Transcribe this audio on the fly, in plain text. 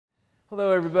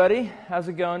Hello, everybody. How's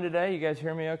it going today? You guys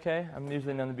hear me okay? I'm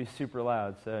usually known to be super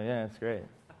loud, so yeah, it's great.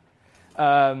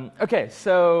 Okay,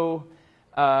 so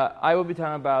I will be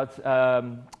talking about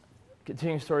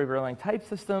continuing story of Erlang type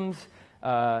systems.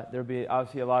 There'll be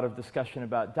obviously a lot of discussion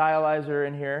about dialyzer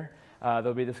in here.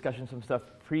 There'll be discussion some stuff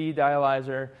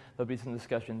pre-dialyzer. There'll be some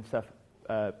discussion stuff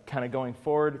kind of going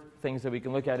forward, things that we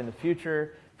can look at in the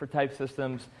future for type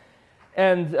systems.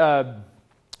 And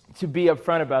to be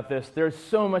upfront about this, there's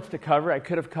so much to cover. I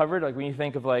could have covered, like when you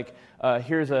think of like,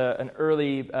 here's an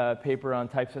early paper on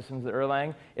type systems at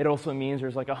Erlang, it also means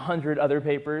there's like 100 other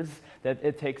papers that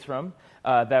it takes from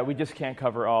that we just can't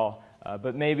cover all.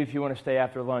 But maybe if you want to stay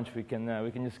after lunch, we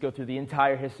can just go through the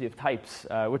entire history of types,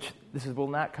 which this will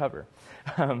not cover.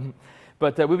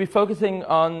 But we'll be focusing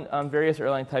on various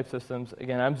Erlang type systems.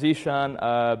 Again, I'm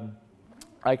Zeeshan.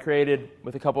 I created,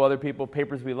 with a couple other people,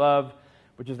 Papers We Love,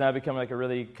 which has now become like a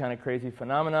really kind of crazy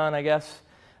phenomenon, I guess.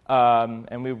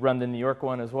 And we run the New York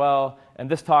one as well. And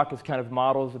this talk is kind of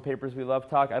models the Papers We Love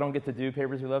talk. I don't get to do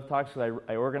Papers We Love talks because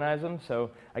I organize them, so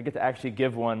I get to actually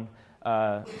give one.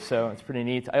 So it's pretty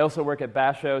neat. I also work at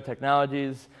Basho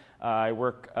Technologies. I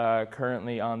work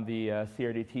currently on the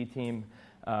CRDT team,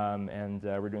 and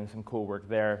we're doing some cool work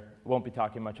there. Won't be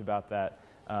talking much about that.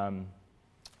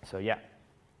 So yeah.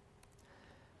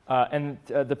 And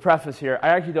the preface here, I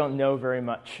actually don't know very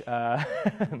much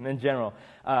in general.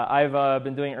 I've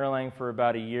been doing Erlang for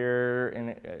about a year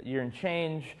and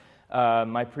change.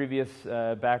 My previous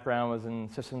background was in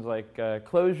systems like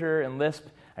Clojure and Lisp.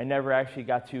 I never actually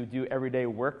got to do everyday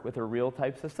work with a real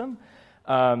type system.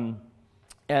 And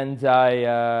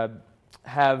I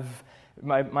have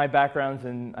my background's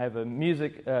in, I have a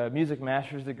music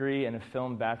master's degree and a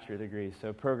film bachelor degree.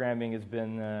 So programming has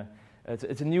been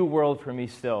it's a new world for me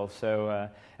still. So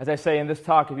as I say in this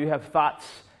talk, if you have thoughts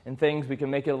and things, we can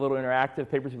make it a little interactive.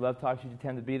 Papers We Love talks usually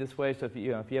tend to be this way. So if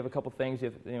you have a couple things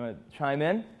you want to chime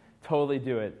in, totally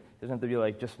do it. It doesn't have to be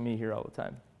like just me here all the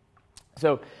time.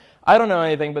 So I don't know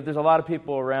anything, but there's a lot of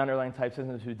people around Erlang type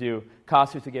systems who do.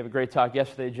 Kostas, who gave a great talk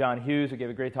yesterday, John Hughes, who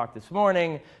gave a great talk this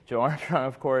morning, Joe Armstrong,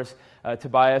 of course,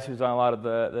 Tobias, who's done a lot of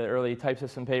the early type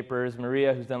system papers,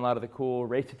 Maria, who's done a lot of the cool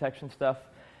race detection stuff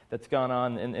that's gone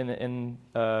on in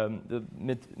the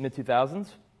mid-2000s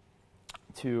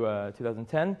to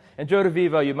 2010. And Joe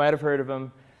DeVivo, you might have heard of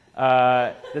him.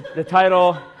 The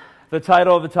title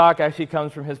of the talk actually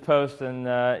comes from his post, and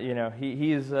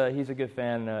he's a good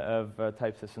fan of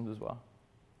type systems as well.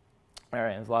 All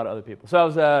right, there's a lot of other people. So I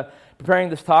was preparing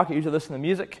this talk. I usually listen to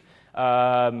music,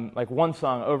 like one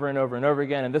song over and over and over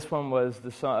again, and this one was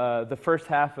the first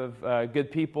half of Good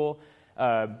People.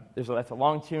 That's a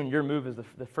long tune. Your Move is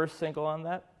the first single on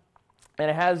that. And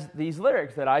it has these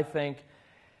lyrics that I think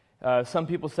some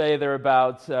people say they're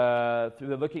about through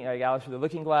the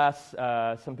looking glass.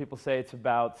 Some people say it's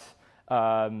about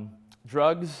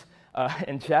drugs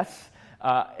and chess.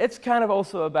 It's kind of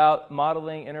also about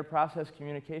modeling interprocess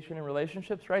communication and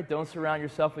relationships, right? Don't surround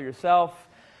yourself with yourself.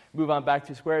 Move on back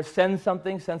to square. Send some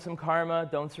karma.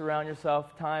 Don't surround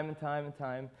yourself time and time and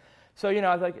time. So,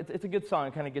 I was like, it's a good song.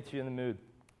 It kind of gets you in the mood.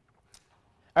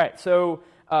 All right, so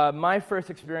my first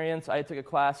experience, I took a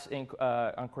class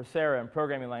on Coursera in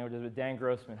programming languages with Dan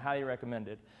Grossman, highly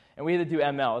recommended. And we had to do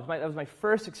ML. That was my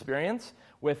first experience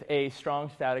with a strong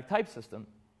static type system.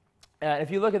 And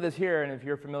if you look at this here, and if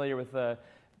you're familiar with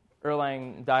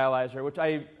Erlang dialyzer, which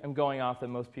I am going off that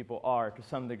most people are to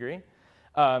some degree,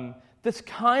 this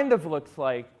kind of looks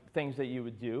like things that you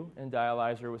would do in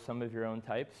dialyzer with some of your own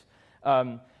types.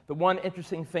 The one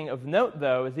interesting thing of note,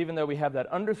 though, is even though we have that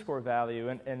underscore value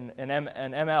in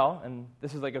ML, and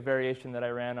this is like a variation that I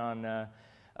ran on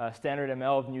standard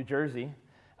ML of New Jersey,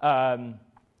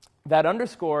 that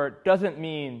underscore doesn't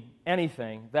mean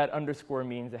anything. That underscore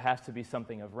means it has to be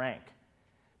something of rank.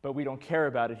 But we don't care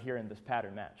about it here in this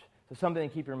pattern match. So something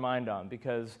to keep your mind on,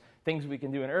 because things we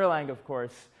can do in Erlang, of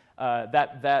course,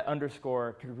 that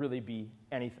underscore could really be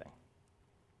anything.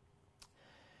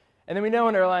 And then we know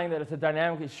in Erlang that it's a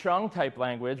dynamically strong type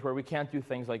language where we can't do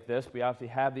things like this. We obviously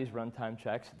have these runtime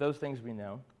checks. Those things we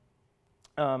know.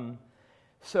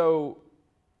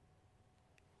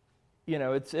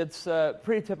 It's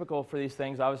pretty typical for these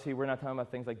things. Obviously, we're not talking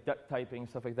about things like duck typing,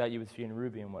 stuff like that you would see in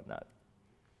Ruby and whatnot.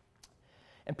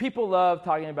 And people love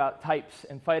talking about types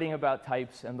and fighting about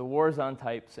types and the wars on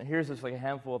types. And here's just like a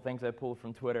handful of things I pulled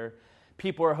from Twitter.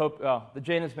 People are the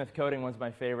Jaden Smith coding one's my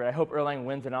favorite. I hope Erlang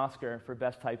wins an Oscar for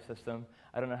best type system.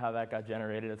 I don't know how that got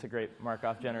generated. It's a great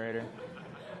Markov generator.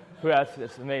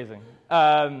 It's amazing.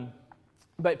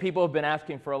 But people have been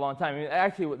asking for a long time. I mean,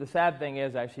 actually, what the sad thing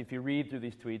is, if you read through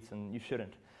these tweets, and you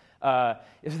shouldn't,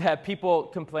 is that people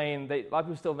complain. A lot of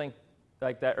people still think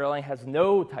like that Erlang has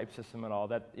no type system at all,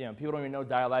 that people don't even know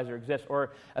dialyzer exists.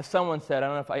 Or as someone said, I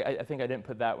don't know if I think I didn't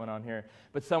put that one on here,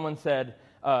 but someone said,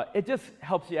 it just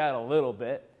helps you out a little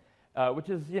bit, which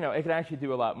is, it can actually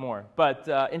do a lot more. But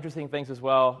interesting things as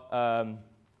well.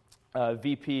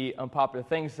 VP Unpopular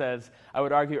Things says, I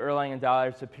would argue Erlang and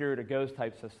dialyzer is superior to Go's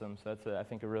type system. So that's, I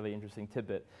think, a really interesting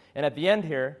tidbit. And at the end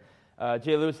here,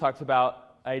 Jay Lewis talks about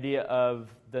idea of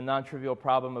the non-trivial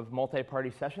problem of multi-party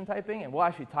session typing, and we'll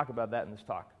actually talk about that in this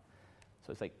talk.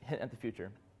 So it's like hint at the future.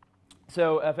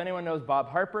 So if anyone knows Bob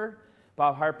Harper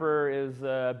is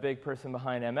a big person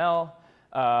behind ML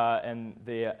and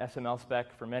the SML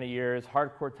spec for many years,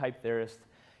 hardcore type theorist.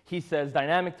 He says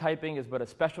dynamic typing is but a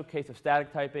special case of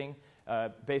static typing.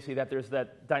 Basically,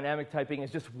 that dynamic typing is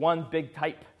just one big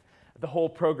type, the whole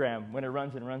program when it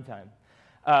runs in runtime.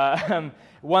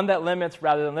 One that limits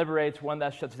rather than liberates, one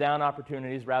that shuts down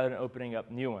opportunities rather than opening up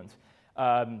new ones.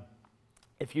 I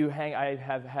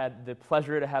have had the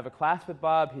pleasure to have a class with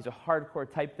Bob. He's a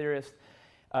hardcore type theorist.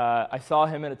 I saw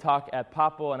him in a talk at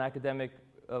Popple, an academic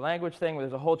language thing, where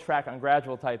there's a whole track on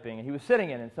gradual typing, and he was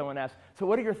sitting in it, and someone asked, so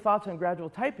what are your thoughts on gradual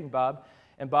typing, Bob?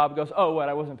 And Bob goes, oh, what,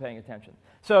 I wasn't paying attention.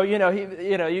 So, you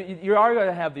are going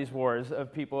to have these wars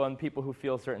of people and people who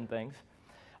feel certain things.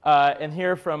 And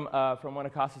here from one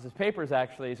of Costas' papers,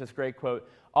 actually, is this great quote,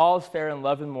 all is fair in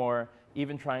love and more,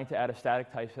 even trying to add a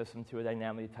static type system to a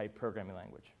dynamically typed programming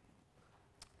language.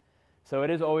 So it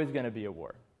is always going to be a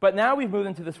war. But now we've moved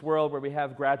into this world where we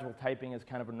have gradual typing as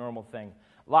kind of a normal thing.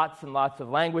 Lots and lots of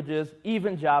languages,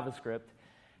 even JavaScript,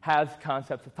 has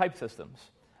concepts of type systems.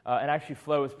 And actually,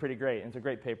 Flow is pretty great, and it's a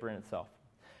great paper in itself.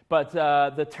 But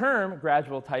the term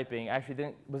gradual typing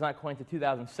actually was not coined until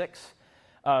 2006.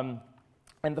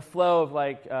 And the flow of,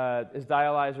 is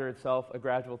dialyzer itself a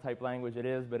gradual type language? It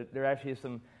is, but there actually is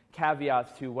some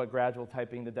caveats to what gradual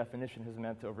typing, the definition, has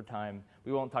meant over time.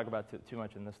 We won't talk about too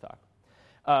much in this talk.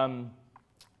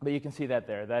 But you can see that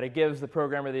there, that it gives the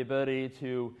programmer the ability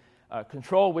to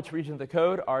control which regions of the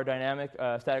code are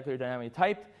statically or dynamically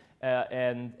typed,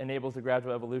 and enables the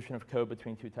gradual evolution of code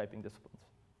between two typing disciplines.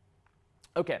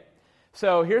 Okay,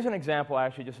 so here's an example,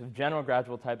 actually, just of general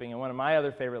gradual typing in one of my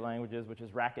other favorite languages, which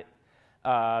is Racket.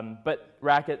 But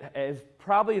Racket is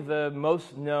probably the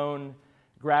most known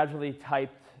gradually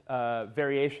typed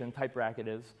variation, type Racket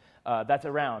is, that's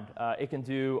around. It can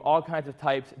do all kinds of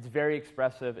types. It's very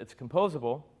expressive. It's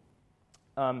composable.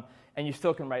 And you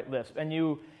still can write Lisp. And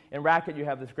in Racket, you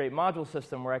have this great module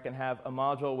system where I can have a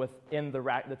module within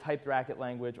the typed Racket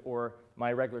language or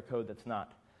my regular code that's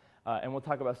not. And we'll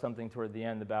talk about something toward the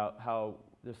end about how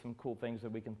there's some cool things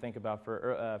that we can think about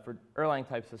for Erlang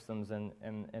type systems and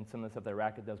some of the stuff that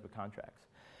Racket does with contracts.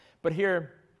 But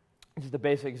here, just a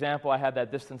basic example. I had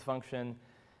that distance function.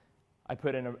 I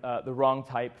put in the wrong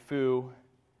type, foo.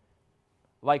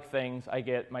 Like things, I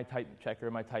get my type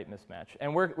checker, my type mismatch.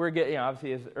 And we're getting,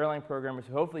 obviously, as Erlang programmers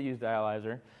who hopefully use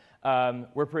dialyzer,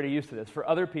 we're pretty used to this. For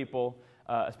other people,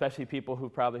 especially people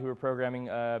who were programming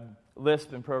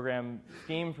Lisp and program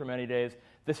Scheme for many days,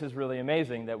 this is really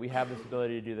amazing that we have this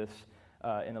ability to do this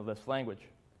in a Lisp language.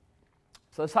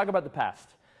 So let's talk about the past.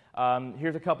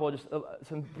 Here's a couple of just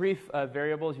some brief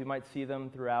variables. You might see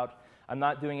them throughout. I'm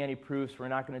not doing any proofs. We're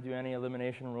not going to do any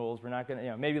elimination rules. We're not going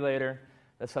to, maybe later.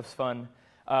 That stuff's fun.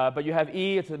 But you have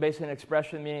E. It's basically an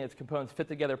expression meaning its components fit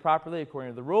together properly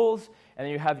according to the rules. And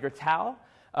then you have your tau,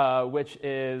 which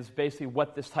is basically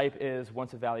what this type is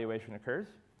once evaluation occurs.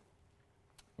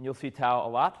 And you'll see tau a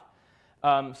lot.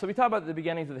 So we talk about the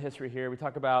beginnings of the history here. We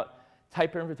talk about type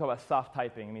inference, we talk about soft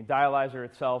typing. I mean, dialyzer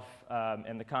itself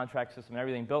and the contract system,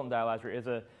 everything built in dialyzer is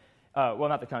well,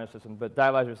 not the contract system, but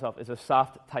dialyzer itself is a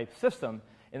soft type system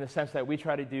in the sense that we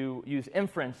try to use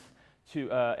inference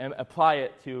to and apply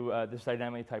it to this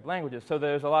dynamically typed languages. So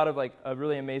there's a lot of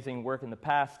really amazing work in the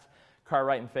past.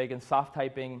 Cartwright and Fagan, soft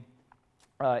typing,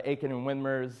 Aiken and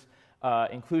Winmer's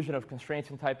inclusion of constraints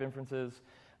in type inferences.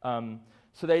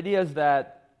 So the idea is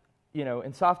that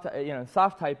in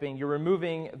soft typing, you're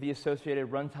removing the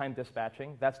associated runtime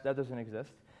dispatching. That doesn't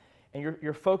exist. And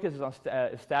your focus is on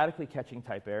statically catching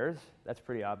type errors. That's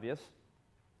pretty obvious.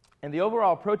 And the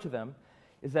overall approach of them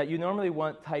is that you normally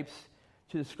want types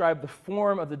to describe the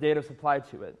form of the data supplied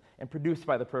to it and produced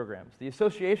by the programs. The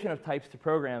association of types to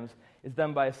programs is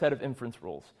done by a set of inference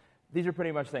rules. These are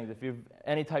pretty much things. If you have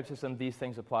any type system, these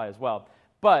things apply as well.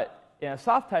 But in a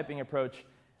soft typing approach,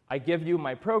 I give you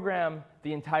my program.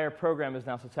 The entire program is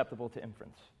now susceptible to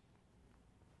inference.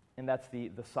 And that's the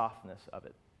softness of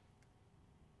it.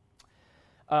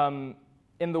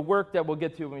 In the work that we'll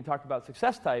get to when we talk about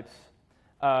success types,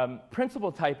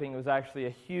 principal typing was actually a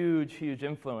huge, huge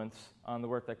influence on the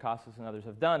work that Costas and others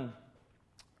have done.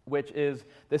 which is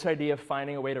this idea of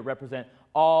finding a way to represent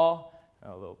all,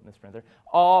 oh, a little misprint there,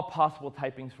 all possible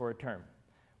typings for a term,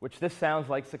 which this sounds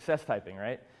like success typing,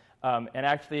 right? And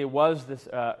actually, it was this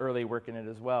early work in it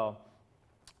as well,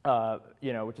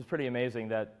 which is pretty amazing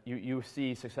that you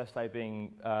see success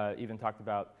typing even talked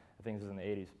about, I think this is in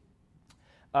the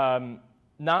 80s.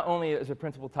 Not only is a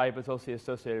principal type, it's also the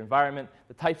associated environment.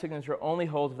 The type signature only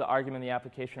holds if the argument in the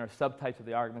application are subtypes of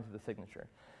the arguments of the signature.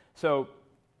 So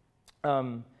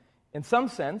in some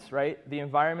sense, right, the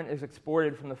environment is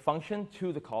exported from the function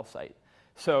to the call site.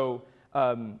 So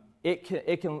it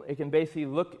can basically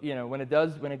look, when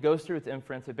it goes through its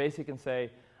inference, it basically can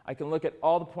say, I can look at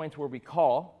all the points where we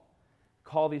call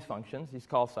these functions, these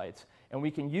call sites, and we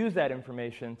can use that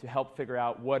information to help figure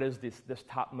out what is this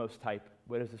topmost type,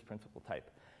 what is this principal type,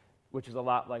 which is a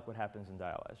lot like what happens in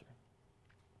Dialyzer.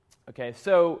 Okay,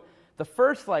 so the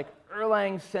first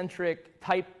Erlang-centric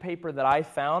type paper that I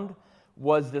found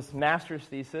was this master's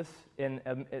thesis.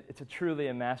 It's truly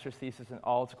a master's thesis in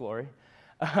all its glory,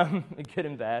 good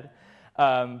and bad,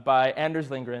 by Anders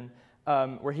Lindgren,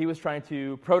 where he was trying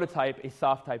to prototype a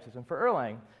soft type system for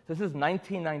Erlang. This is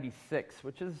 1996,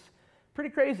 which is pretty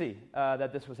crazy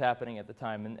that this was happening at the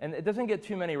time. And it doesn't get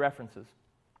too many references,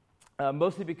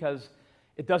 mostly because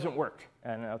it doesn't work.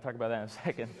 And I'll talk about that in a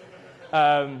second.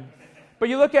 But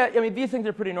you look at, these things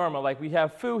are pretty normal. Like we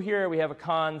have foo here, we have a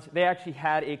cons. They actually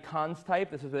had a cons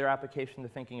type. This is their application to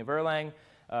thinking of Erlang.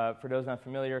 For those not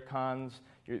familiar, cons,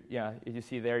 as you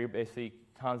see there, you're basically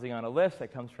consing on a list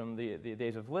that comes from the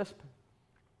days of Lisp.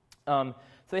 So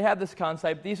they have this cons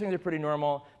type. These things are pretty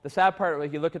normal. The sad part,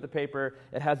 like you look at the paper,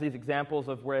 it has these examples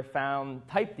of where it found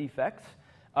type defects.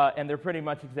 And they're pretty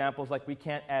much examples like we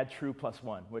can't add true plus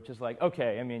one, which is like,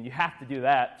 okay, you have to do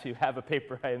that to have a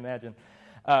paper, I imagine.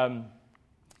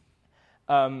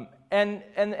 And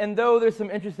though there's some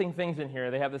interesting things in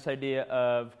here, they have this idea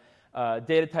of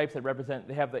data types that represent,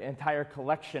 they have the entire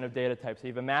collection of data types. So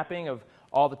you have a mapping of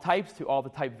all the types to all the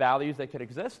type values that could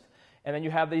exist. And then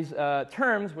you have these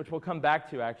terms, which we'll come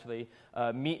back to actually,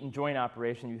 meet and join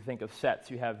operation. You think of sets.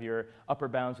 You have your upper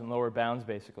bounds and lower bounds,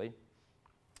 basically.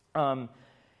 The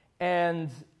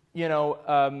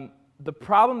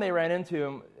problem they ran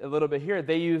into a little bit here,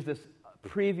 they used this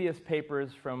previous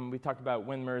papers from, we talked about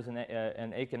Windmers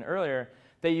and Aiken earlier,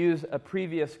 they use a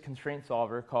previous constraint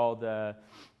solver called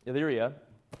Illyria,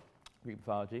 Greek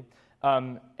mythology.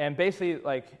 And basically,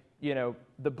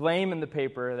 the blame in the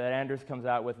paper that Anders comes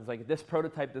out with is like, this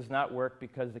prototype does not work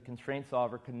because the constraint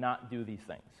solver could not do these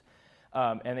things.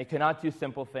 And they cannot do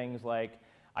simple things like,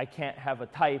 I can't have a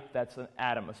type that's an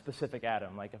atom, a specific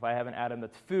atom. Like if I have an atom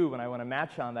that's foo and I want to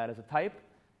match on that as a type,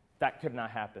 that could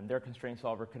not happen. Their constraint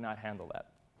solver could not handle that.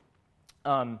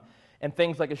 And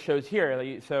things like it shows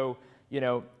here. So,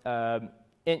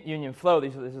 int union flow,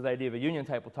 this is the idea of a union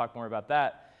type. We'll talk more about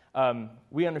that.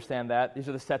 We understand that. These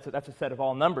are the sets. That's a set of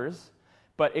all numbers.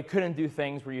 But it couldn't do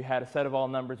things where you had a set of all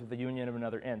numbers with the union of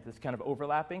another int. It's kind of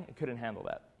overlapping. It couldn't handle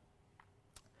that.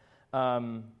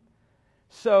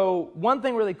 So one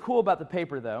thing really cool about the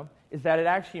paper, though, is that it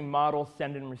actually models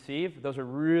send and receive. Those are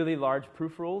really large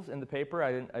proof rules in the paper.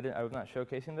 I was not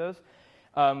showcasing those.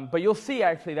 But you'll see,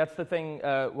 actually, that's the thing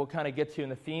we'll kind of get to in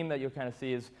the theme that you'll kind of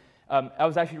see is, I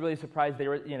was actually really surprised they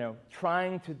were,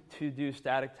 trying to do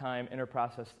static time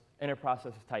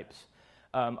interprocess types.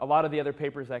 A lot of the other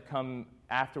papers that come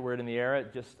afterward in the era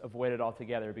just avoid it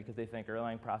altogether because they think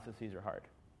Erlang processes are hard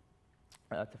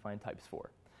to find types for.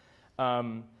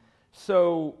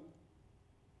 So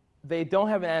they don't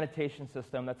have an annotation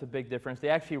system. That's a big difference. They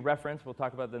actually reference, we'll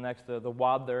talk about the next, the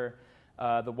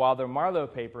Wadler-Marlowe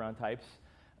paper on types.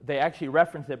 They actually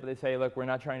reference it, but they say, look, we're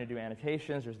not trying to do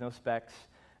annotations. There's no specs.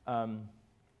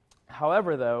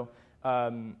 However, though,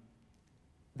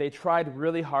 they tried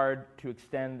really hard to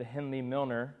extend the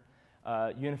Hindley-Milner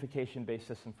unification-based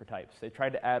system for types. They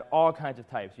tried to add all kinds of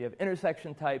types. You have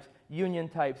intersection types, union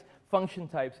types, function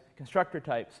types, constructor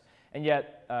types. And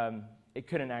yet, it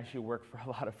couldn't actually work for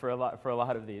a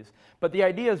lot of these. But the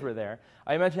ideas were there.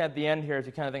 I mentioned at the end here, as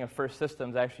you kind of think of first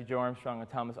systems, actually Joe Armstrong and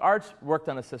Thomas Arts worked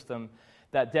on a system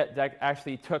that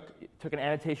actually took an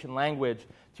annotation language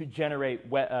to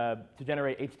generate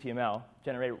HTML,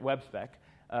 generate web spec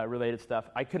related stuff.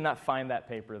 I could not find that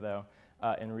paper though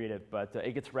and read it, but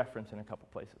it gets referenced in a couple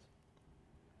places.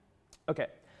 Okay.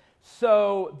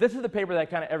 So this is the paper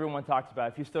that kind of everyone talks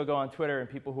about. If you still go on Twitter and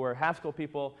people who are Haskell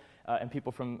people and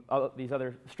people from these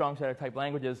other strong set of type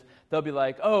languages, they'll be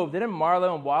like, oh, didn't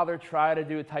Marlowe and Wadler try to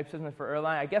do a type system for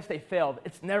Erlang? I guess they failed.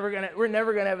 We're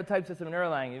never going to have a type system in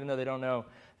Erlang, even though they don't know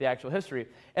the actual history.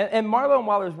 And Marlowe and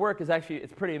Wadler's work is actually,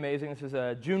 it's pretty amazing. This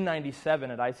is June 97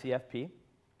 at ICFP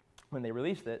when they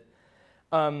released it.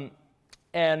 Yeah,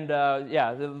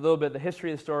 a little bit of the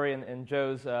history of the story in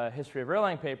Joe's History of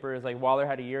Erlang paper is like Waller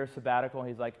had a year sabbatical.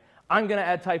 He's like, I'm going to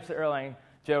add types to Erlang.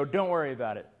 Joe, don't worry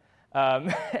about it.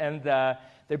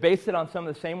 They based it on some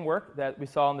of the same work that we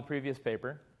saw in the previous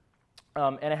paper.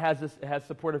 And it has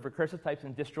support of recursive types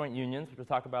and disjoint unions, which we'll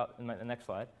talk about in the next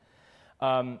slide.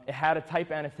 It had a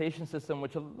type annotation system,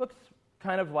 which looks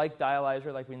kind of like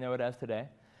Dialyzer, like we know it as today.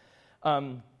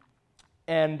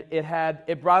 And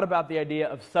it brought about the idea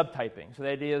of subtyping. So the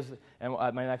idea is, and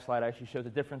my next slide actually shows the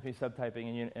difference between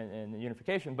subtyping and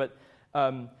unification. But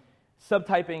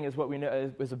subtyping is what we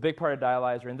know is a big part of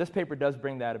Dialyzer, and this paper does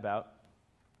bring that about.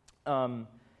 And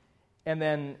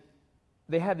then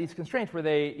they have these constraints where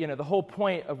the whole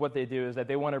point of what they do is that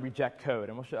they want to reject code,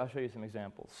 and I'll show you some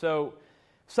examples. So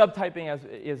subtyping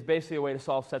is basically a way to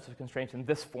solve sets of constraints in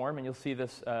this form, and you'll see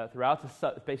this throughout. It's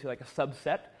basically like a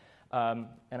subset. And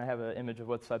I have an image of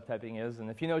what subtyping is. And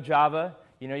if you know Java,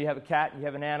 you know you have a cat, you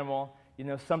have an animal, you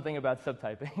know something about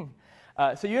subtyping.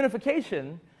 So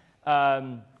unification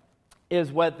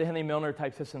is what the Hindley-Milner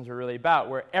type systems are really about,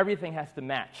 where everything has to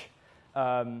match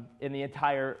in the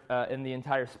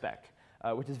entire spec,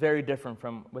 which is very different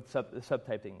from what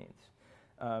subtyping needs.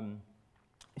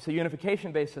 So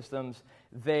unification-based systems,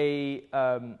 they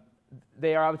are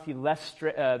obviously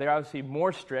they're obviously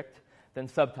more strict than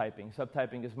subtyping.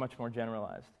 Subtyping is much more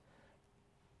generalized.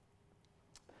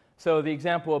 So the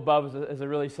example above is a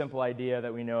really simple idea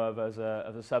that we know of as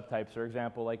a subtype. So for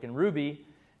example, like in Ruby,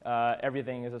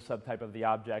 everything is a subtype of the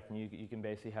object, and you can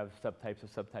basically have subtypes of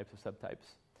subtypes of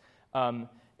subtypes.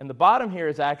 And the bottom here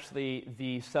is actually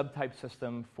the subtype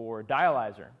system for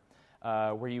Dialyzer,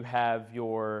 where you have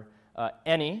your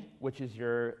any, which is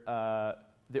your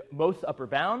the most upper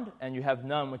bound, and you have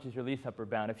none, which is your least upper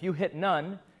bound. If you hit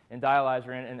none, in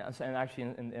Dialyzer and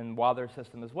actually in Waller's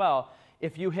system as well,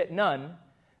 if you hit none,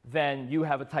 then you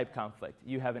have a type conflict.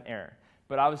 You have an error.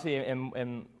 But obviously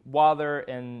in Waller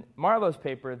and Marlowe's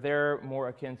paper, they're more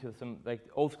akin to some like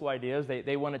old school ideas.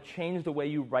 They want to change the way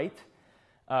you write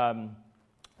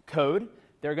code.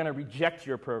 They're going to reject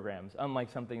your programs, unlike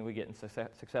something we get in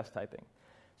success typing.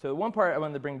 So the one part I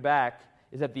wanted to bring back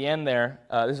is at the end there.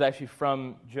 This is actually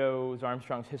from Joe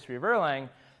Armstrong's History of Erlang.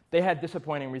 They had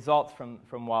disappointing results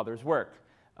from Waller's work.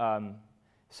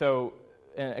 So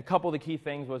a couple of the key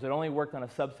things was it only worked on a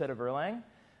subset of Erlang.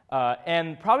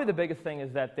 And probably the biggest thing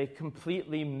is that they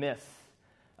completely miss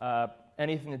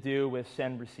anything to do with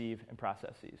send, receive, and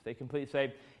processes. They completely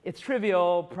say, it's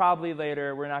trivial, probably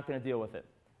later, we're not going to deal with it,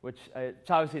 which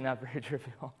it's obviously not very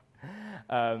trivial.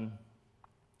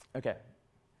 Okay.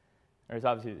 Or it's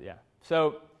obviously, yeah.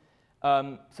 So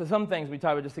some things we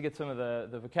talk about just to get some of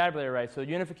the vocabulary right. So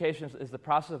unification is the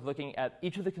process of looking at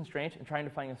each of the constraints and trying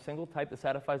to find a single type that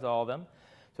satisfies all of them.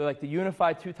 So like to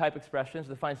unify two type expressions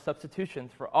to find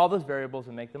substitutions for all those variables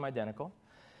and make them identical.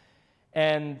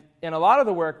 And in a lot of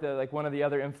the work, like one of the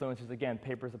other influences, again,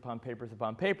 papers upon papers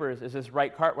upon papers, is this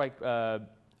Wright-Cartwright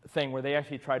thing where they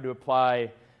actually tried to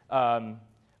apply an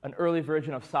early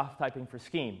version of soft typing for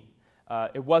Scheme.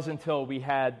 It wasn't until we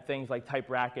had things like Type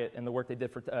Racket and the work they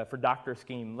did for Dr.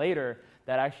 Scheme later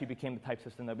that actually became the type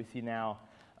system that we see now.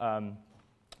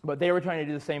 But they were trying to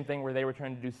do the same thing where they were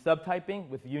trying to do subtyping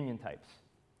with union types.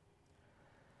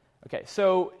 Okay,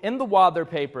 so in the Waller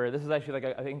paper, this is actually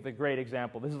like I think the great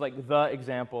example. This is like the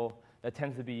example that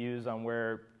tends to be used on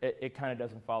where it kind of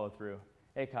doesn't follow through.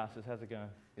 Hey, Costas, how's it going?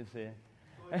 Good to see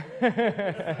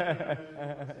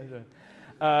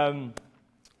you.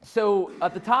 So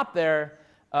at the top there,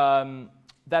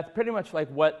 that's pretty much like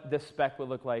what this spec would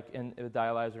look like in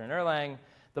Dialyzer and Erlang.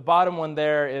 The bottom one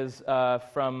there is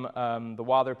from the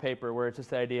Waller paper, where it's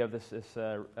just the idea of this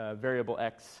variable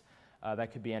x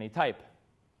that could be any type.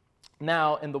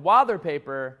 Now, in the Waller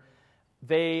paper,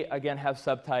 they, again, have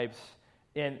subtypes.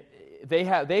 And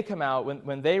they come out,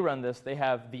 when they run this, they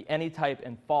have the any type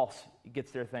and false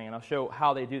gets their thing. And I'll show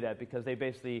how they do that, because they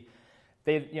basically,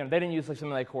 they didn't use like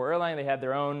something like core Erlang. They had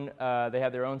their own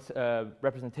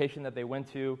representation that they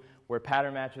went to, where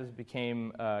pattern matches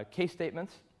became case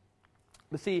statements.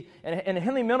 But see, in a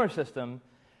Hindley-Milner system,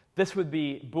 this would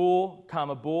be bool,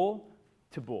 comma, bool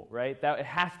to bool, right? It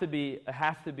has to be a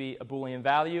Boolean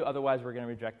value, otherwise we're going to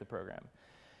reject the program.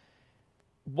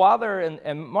 Waller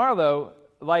and Marlowe,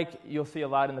 like you'll see a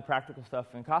lot in the practical stuff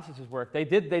in Costas' work, they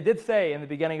did say in the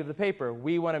beginning of the paper,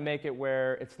 we want to make it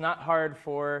where it's not hard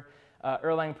for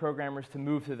Erlang programmers to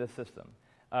move to this system.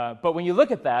 But when you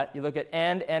look at that, you look at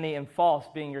and, any, and false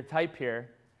being your type here,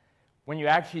 when you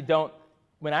actually don't,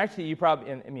 when actually you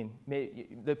probably, I mean,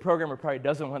 the programmer probably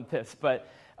doesn't want this, but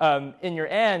in your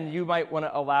and, you might want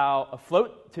to allow a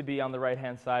float to be on the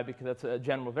right-hand side because that's a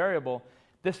general variable.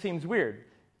 this seems weird.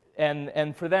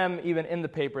 And for them, even in the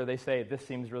paper, they say, this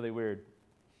seems really weird.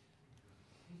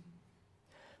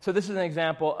 So this is an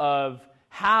example of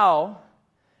how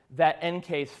that end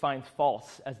case finds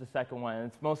false as the second one. And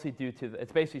it's mostly due to,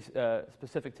 it's basically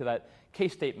specific to that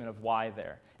case statement of why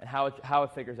there, and how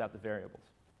it figures out the variables.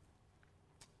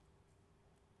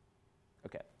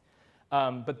 Okay.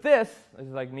 But this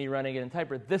is like me running it in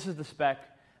typer. This is the spec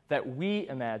that we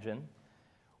imagine,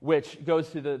 which goes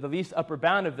to the least upper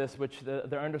bound of this, which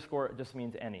the underscore just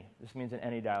means any. This means an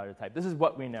any dialer type. This is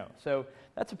what we know. So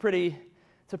that's a pretty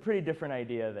different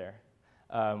idea there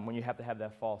when you have to have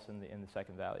that false in the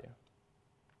second value.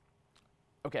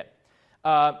 Okay.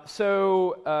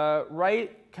 So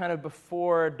right kind of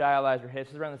before dialyzer hits,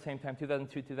 this is around the same time,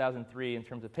 2002, 2003, in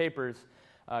terms of papers,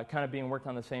 kind of being worked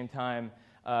on the same time.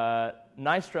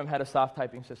 Nystrom had a soft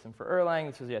typing system for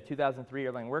Erlang. This was 2003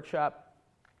 Erlang workshop.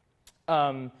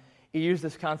 It used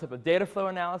this concept of data flow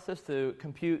analysis to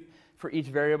compute for each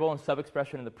variable and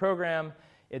sub-expression in the program.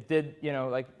 It did,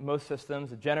 like most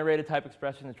systems, it generated type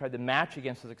expressions and tried to match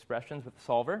against those expressions with the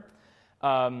solver.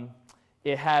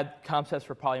 It had comp sets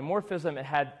for polymorphism. It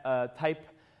had type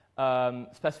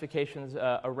specifications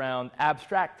around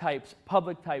abstract types,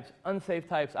 public types, unsafe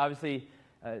types. Obviously,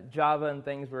 Java and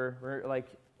things were like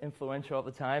influential at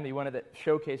the time. They wanted to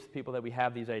showcase to people that we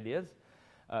have these ideas,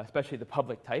 especially the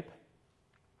public type.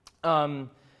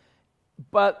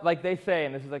 But like they say,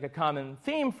 and this is like a common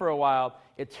theme for a while,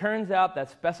 it turns out that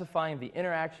specifying the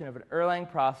interaction of an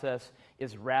Erlang process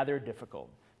is rather difficult.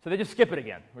 So they just skip it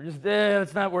again. We're just,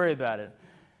 let's not worry about it.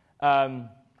 And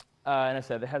I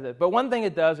said, it has it. But one thing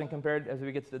it does, and compared as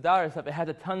we get to the dollar stuff, it has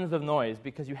a tons of noise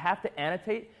because you have to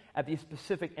annotate at these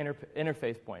specific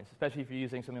interface points, especially if you're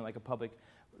using something like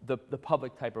the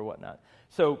public type or whatnot.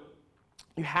 So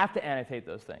you have to annotate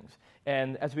those things.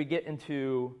 And as we get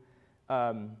into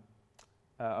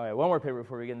all right, one more paper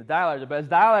before we get into dialyzer. But as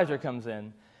dialyzer comes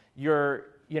in,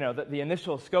 the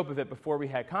initial scope of it before we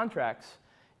had contracts,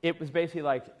 it was basically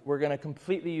like, we're going to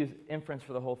completely use inference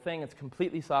for the whole thing. It's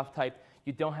completely soft typed.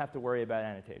 You don't have to worry about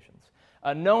annotations.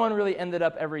 No one really ended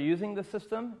up ever using the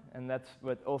system, and that's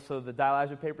what also the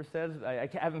dialyzer paper says. I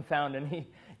haven't found any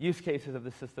use cases of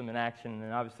the system in action,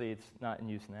 and obviously it's not in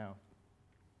use now.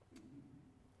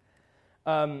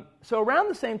 So around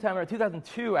the same time, around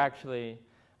 2002 actually,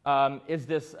 is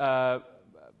this kind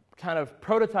of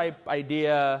prototype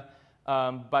idea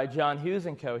by John Hughes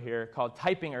and co. here called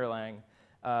typing Erlang.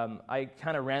 I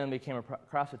kind of randomly came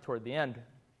across it toward the end.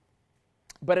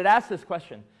 But it asks this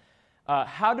question.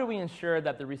 How do we ensure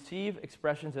that the receive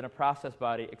expressions in a process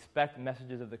body expect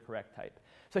messages of the correct type?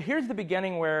 So here's the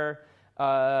beginning where,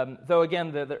 though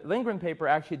again, the Lindgren paper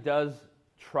actually does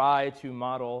try to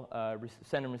model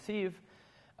send and receive,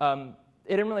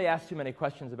 it didn't really ask too many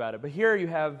questions about it. But here you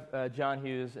have John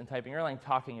Hughes and Typing Erlang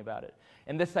talking about it.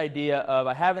 And this idea of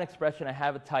I have an expression, I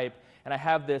have a type, and I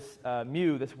have this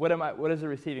mu, this what is it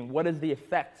receiving? What is the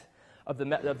effect of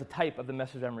the type of the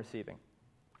message I'm receiving?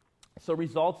 So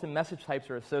results and message types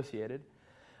are associated.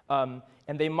 And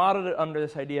they modeled it under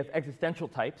this idea of existential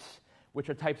types, which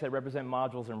are types that represent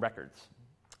modules and records.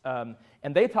 And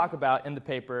they talk about, in the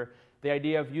paper, the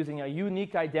idea of using a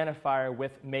unique identifier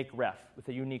with makeref, with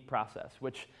a unique process,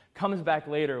 which comes back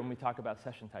later when we talk about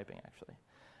session typing, actually,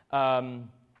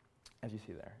 as you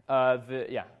see there.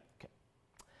 Okay.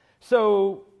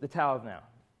 So the Tau of now.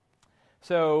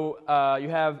 So you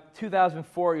have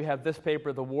 2004, you have this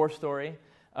paper, The War Story,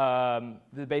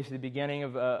 basically the beginning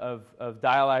of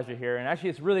dialyzer here. And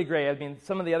actually, it's really great. I mean,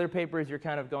 some of the other papers, you're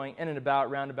kind of going in and about,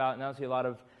 roundabout, and obviously a lot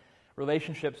of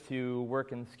relationships to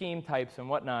work and scheme types and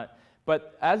whatnot.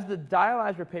 But as the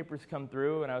dialyzer papers come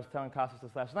through, and I was telling Kostas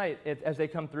this last night, as they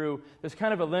come through, there's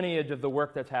kind of a lineage of the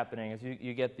work that's happening. As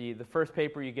you get the first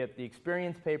paper, you get the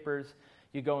experience papers,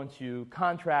 you go into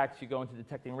contracts, you go into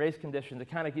detecting race conditions. It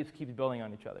kind of keeps building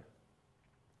on each other.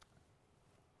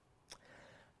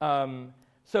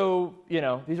 So,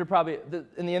 these are probably,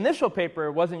 in the initial paper,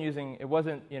 it wasn't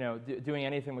doing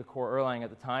anything with core Erlang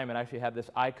at the time. It actually had this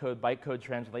I-code, bytecode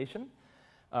translation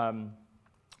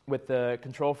with the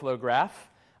control flow graph.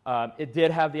 It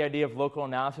did have the idea of local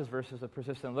analysis versus a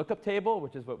persistent lookup table,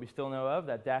 which is what we still know of,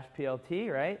 that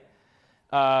 -PLT, right?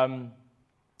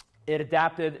 It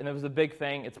adapted, and it was a big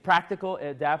thing. It's practical. It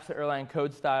adapts to Erlang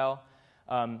code style.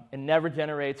 It never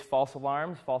generates false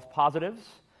alarms, false positives,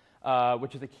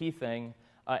 which is a key thing.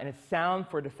 And it's sound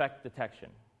for defect detection.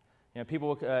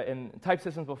 People in type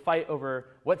systems will fight over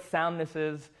what soundness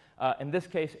is. In this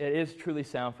case, it is truly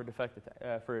sound for defect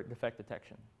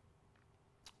detection.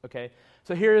 Okay,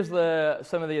 so here's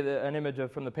an image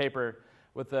from the paper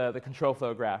with the control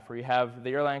flow graph, where you have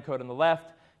the Erlang code on the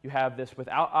left, you have this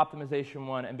without optimization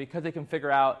one, and because it can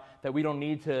figure out that we don't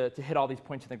need to hit all these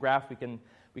points in the graph, we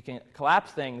can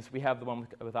collapse things, we have the one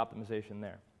with optimization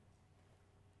there.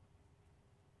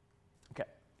 Okay.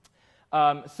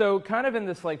 So kind of in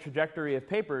this like trajectory of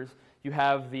papers, you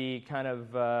have the kind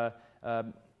of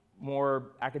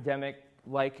more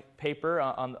academic-like paper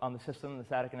on the system, the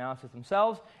static analysis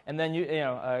themselves, and then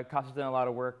Costa's done a lot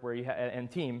of work where and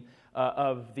team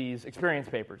of these experience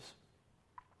papers.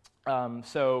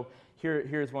 So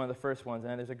here's one of the first ones,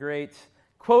 and there's a great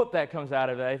quote that comes out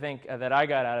of it, I think, that I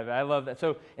got out of it. I love that.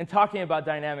 So in talking about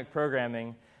dynamic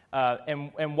programming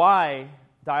and why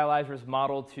Dialyzer is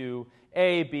modeled to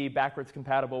be backwards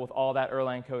compatible with all that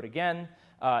Erlang code again,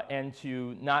 and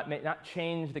to not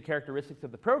change the characteristics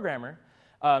of the programmer,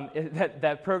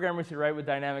 that programmers who write with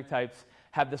dynamic types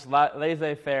have this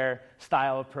laissez-faire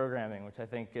style of programming, which I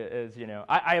think is,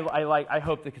 I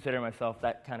hope to consider myself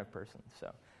that kind of person.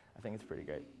 So I think it's pretty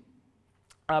great.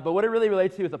 But what it really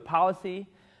relates to is a policy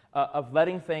of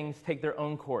letting things take their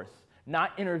own course,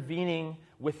 not intervening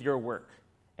with your work.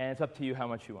 And it's up to you how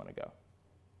much you want to go.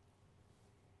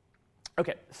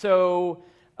 Okay, so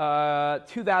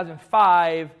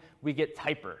 2005, we get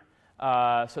Typer.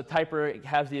 So Typer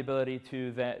has the ability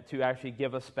to actually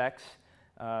give us specs.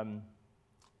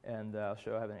 And I'll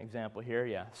show, I have an example here,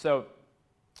 yeah. So,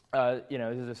 these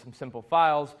are some simple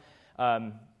files.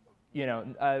 We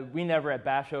never at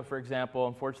Basho, for example,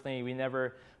 unfortunately,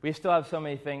 we still have so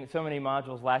many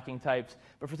modules lacking types,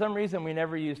 but for some reason we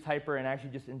never use Typer and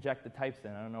actually just inject the types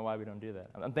in. I don't know why we don't do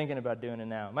that. I'm thinking about doing it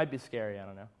now. It might be scary, I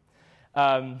don't know.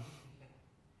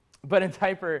 But in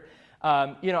Typer,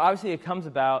 obviously it comes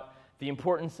about the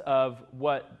importance of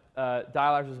what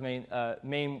Dialyzer's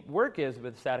main work is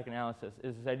with static analysis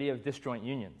is this idea of disjoint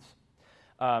unions,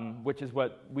 which is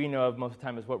what we know of most of the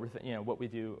time is what we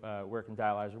do work in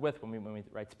Dialyzer with when we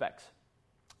write specs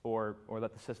or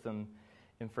let the system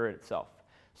infer it itself.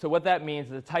 So what that means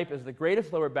is the type is the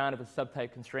greatest lower bound of its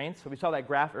subtype constraints. So we saw that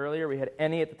graph earlier. We had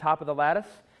any at the top of the lattice,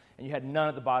 and you had none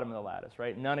at the bottom of the lattice,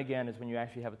 right? None, again, is when you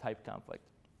actually have a type conflict.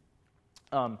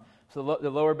 So the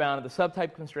lower bound of the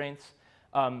subtype constraints.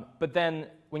 But then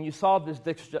when you solve this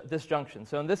disjunction,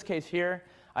 so in this case here,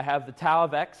 I have the tau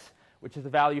of x, which is the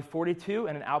value 42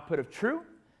 and an output of true,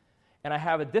 and I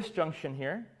have a disjunction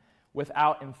here with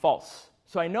out and false.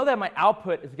 So I know that my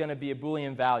output is going to be a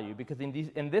Boolean value because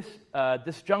in this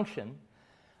disjunction,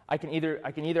 I can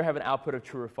either have an output of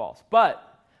true or false. But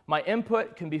my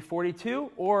input can be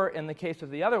 42, or in the case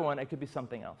of the other one, it could be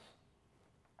something else.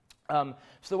 So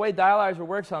the way Dialyzer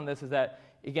works on this is that,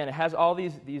 again, it has all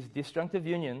these disjunctive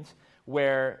unions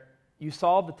where you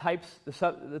solve the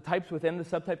types within the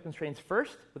subtype constraints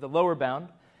first with a lower bound,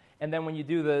 and then when you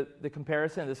do the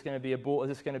comparison, is this going to be is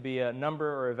this going to be a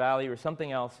number or a value or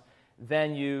something else?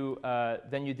 Then you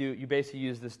basically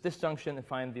use this disjunction and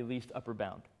find the least upper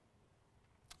bound.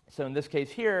 So in this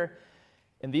case here,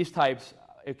 in these types,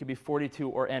 it could be 42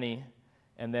 or any,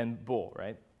 and then bool,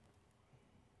 right?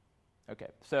 Okay,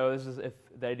 so this is if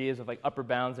the ideas of like upper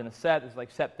bounds in a set is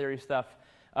like set theory stuff.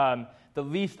 The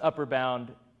least upper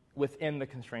bound within the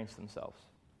constraints themselves.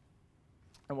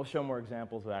 And we'll show more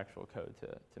examples of actual code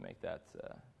to make that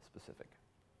specific.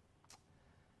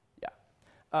 Yeah.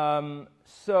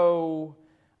 So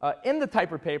in the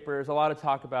Typer paper, there's a lot of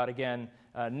talk about, again,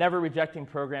 never rejecting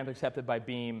programs accepted by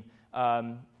Beam.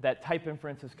 That type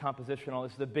inference is compositional.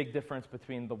 This is the big difference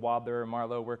between the Wadler and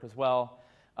Marlowe work as well.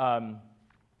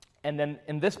 And then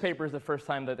in this paper is the first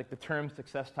time that the term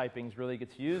success typings really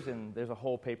gets used, and there's a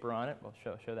whole paper on it.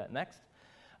 We'll show that next.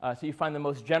 So you find the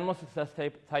most general success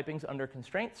typings under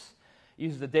constraints. It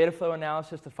uses the data flow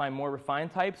analysis to find more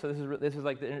refined types. So this is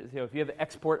like if you have the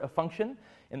export a function.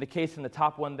 In the case in the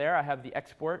top one there, I have the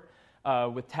export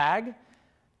with tag.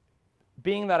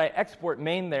 Being that I export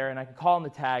main there and I can call in the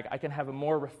tag, I can have a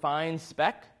more refined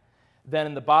spec than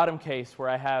in the bottom case where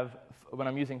I have when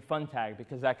I'm using fun tag,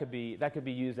 because that could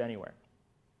be used anywhere.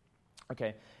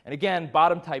 Okay, and again,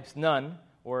 bottom type's none,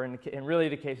 or in really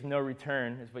the case, no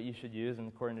return is what you should use, and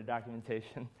according to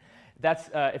documentation. That's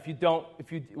if you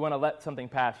want to let something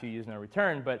pass, you use no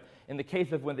return. But in the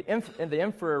case of when the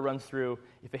inferer runs through,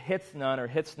 if it hits none or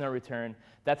hits no return,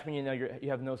 that's when you know you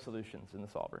have no solutions in the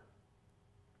solver.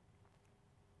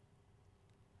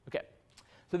 Okay.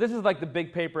 So this is like the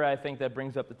big paper, I think, that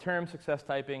brings up the term success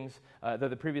typings.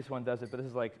 The previous one does it, but this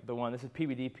is like the one. This is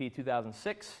PBDP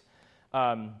 2006.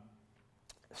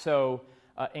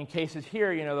 In cases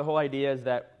here, the whole idea is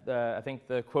that I think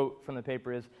the quote from the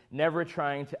paper is never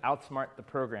trying to outsmart the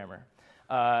programmer.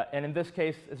 And in this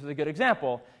case, this is a good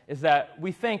example, is that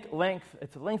we think length,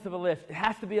 it's a length of a list. It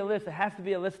has to be a list. It has to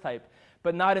be a list type.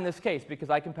 But not in this case, because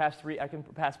I can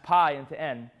pass pi into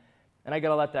n, and I got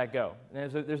to let that go.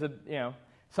 And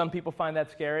some people find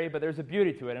that scary, but there's a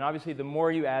beauty to it. And obviously, the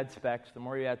more you add specs, the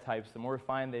more you add types, the more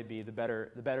refined they be, the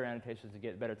better annotations you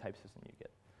get, the better type system you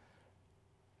get.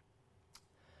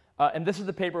 And this is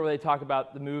the paper where they talk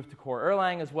about the move to core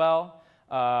Erlang as well,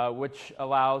 which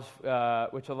allows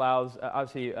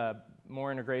obviously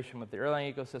more integration with the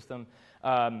Erlang ecosystem.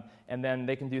 And then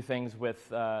they can do things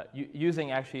with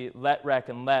using actually let rec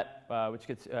and let,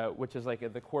 which is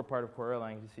like the core part of core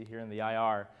Erlang, as you see here in the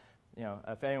IR.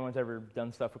 If anyone's ever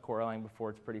done stuff with core Erlang before,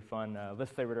 it's pretty fun.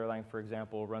 List flavored Erlang, for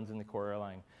example, runs in the core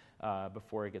Erlang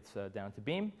before it gets down to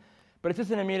Beam. But it's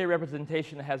just an immediate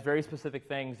representation that has very specific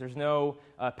things. There's no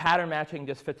pattern matching,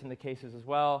 just fits into cases as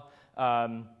well.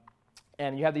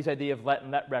 And you have this idea of let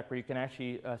and let rec, where you can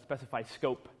actually specify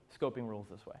scoping rules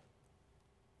this way.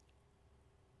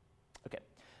 Okay.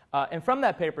 And from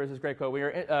that paper is this great quote. We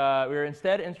are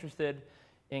instead interested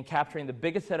in capturing the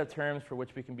biggest set of terms for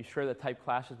which we can be sure that type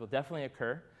clashes will definitely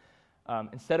occur.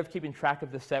 Instead of keeping track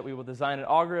of this set, we will design an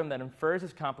algorithm that infers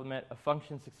as complement a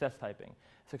function success typing.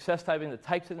 Success typing, the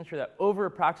type signature that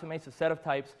over-approximates a set of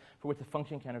types for which the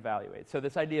function can evaluate. So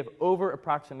this idea of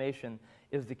over-approximation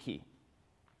is the key.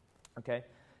 Okay?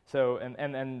 So,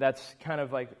 and that's kind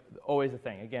of like always a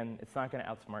thing. Again, it's not going to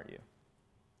outsmart you.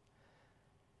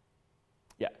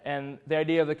 Yeah, and the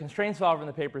idea of the constraint solver in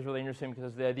the paper is really interesting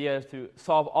because the idea is to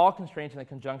solve all constraints in a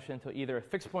conjunction until either a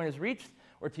fixed point is reached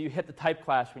or till you hit the type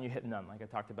class when you hit none, like I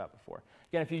talked about before.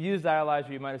 Again, if you use Dialyzer,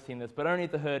 you might have seen this, but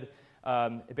underneath the hood,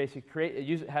 it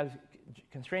basically has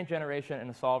constraint generation and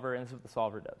a solver, and this is what the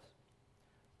solver does.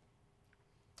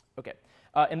 Okay.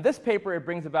 In this paper, it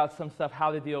brings about some stuff,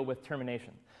 how to deal with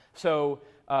termination. So,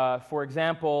 for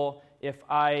example, if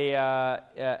as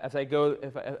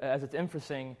it's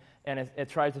inferencing, and it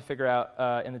tries to figure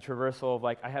out in the traversal of,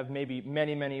 like, I have maybe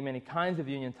many kinds of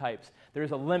union types,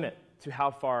 there's a limit to how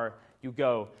far you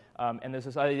go. And there's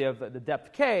this idea of the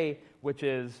depth k, which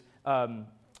is,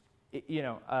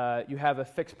 you have a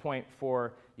fixed point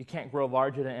for you can't grow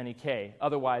larger than any k,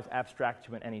 otherwise abstract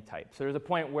to an any type. So there's a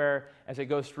point where, as it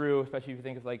goes through, especially if you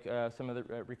think of like some of the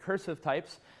recursive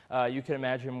types, you can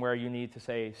imagine where you need to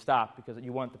say stop because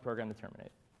you want the program to terminate.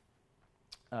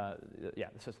 The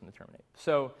system to terminate.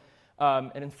 So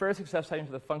it infers success typing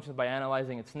for the functions by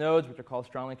analyzing its nodes, which are called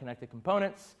strongly connected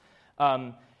components.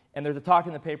 And there's a talk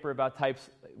in the paper about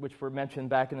types which were mentioned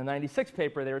back in the 96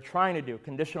 paper. They were trying to do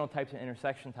conditional types and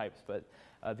intersection types, but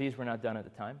these were not done at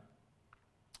the time.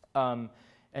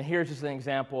 And here's just an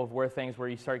example of where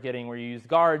you start getting where you use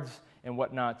guards and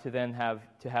whatnot to then have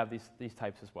these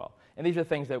types as well. And these are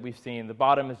things that we've seen. The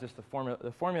bottom is just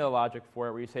the formula logic for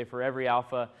it, where you say for every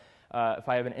alpha, if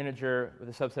I have an integer with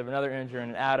a subset of another integer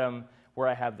and an atom, where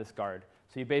I have this guard.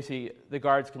 So you basically, the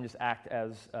guards can just act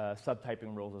as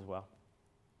subtyping rules as well.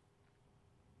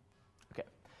 Okay.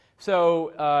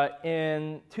 So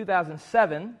in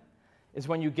 2007 is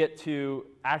when you get to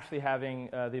actually having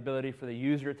the ability for the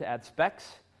user to add specs.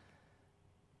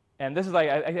 And this is like,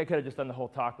 I could have just done the whole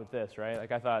talk with this, right?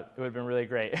 Like, I thought it would have been really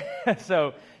great.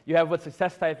 So you have what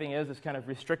success typing is, this kind of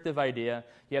restrictive idea.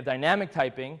 You have dynamic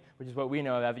typing, which is what we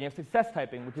know of. And you have success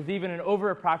typing, which is even an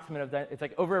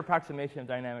over-approximation of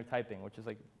dynamic typing, which is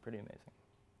like pretty amazing.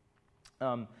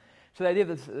 So the idea of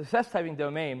the success typing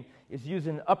domain is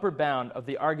using an upper bound of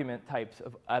the argument types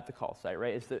at the call site,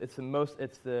 right? It's the most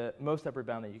upper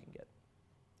bound that you can get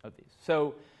of these.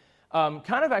 So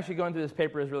kind of actually going through this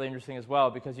paper is really interesting as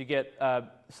well, because you get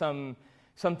some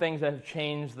things that have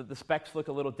changed, that the specs look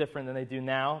a little different than they do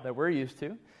now that we're used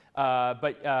to.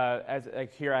 But as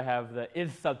here I have the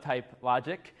is subtype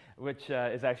logic, which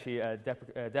is actually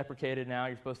deprecated now.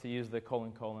 You're supposed to use the :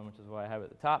 which is what I have at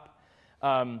the top.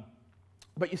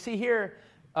 But you see here,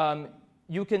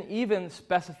 you can even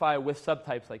specify with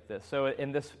subtypes like this. So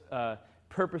in this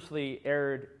purposely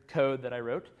errored code that I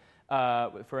wrote,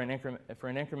 for an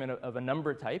increment of a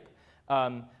number type,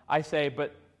 I say,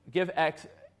 but give x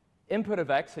input of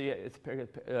x, so it's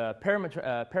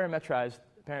parametrized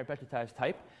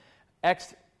type.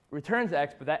 X returns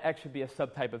x, but that x should be a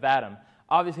subtype of atom.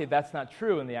 Obviously, that's not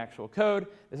true in the actual code.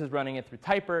 This is running it through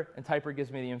typer, and typer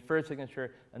gives me the inferred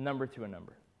signature, a number to a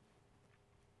number.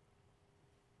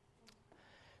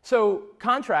 So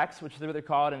contracts, which is what they're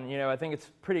called, and I think it's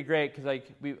pretty great because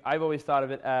I've always thought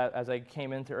of it as I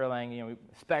came into Erlang,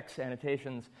 specs,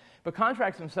 annotations. But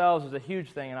contracts themselves is a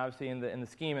huge thing, and obviously in the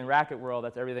scheme and racket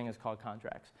world, everything is called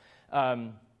contracts.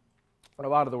 But a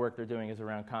lot of the work they're doing is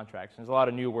around contracts. There's a lot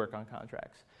of new work on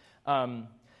contracts.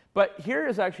 But here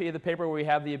is actually the paper where we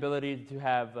have the ability to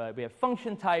have we have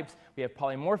function types, we have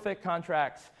polymorphic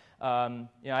contracts,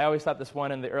 I always thought this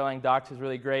one in the Erlang docs is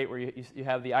really great, where you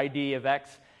have the ID of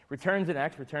x, returns an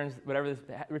x, returns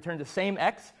the same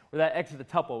x, where that x is a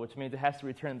tuple, which means it has to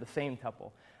return the same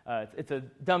tuple. It's a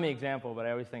dummy example, but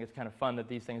I always think it's kind of fun that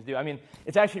these things do. I mean,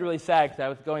 it's actually really sad, because I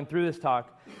was going through this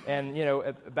talk, and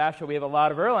at Basho we have a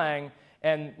lot of Erlang,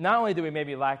 and not only do we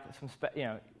maybe lack some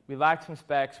we lack some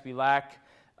specs, we lack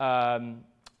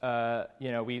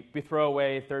we throw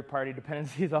away third-party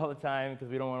dependencies all the time because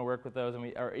we don't want to work with those,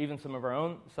 or even some of our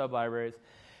own sub-libraries.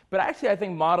 But actually, I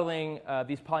think modeling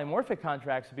these polymorphic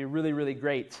contracts would be really, really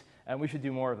great, and we should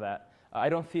do more of that. I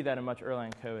don't see that in much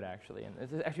Erlang code, actually, and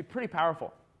it's actually pretty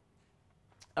powerful.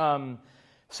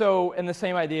 So in the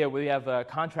same idea, we have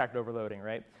contract overloading,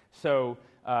 right? So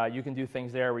you can do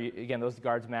things there where, again, those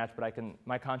guards match, but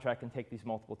my contract can take these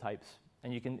multiple types,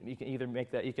 and you can either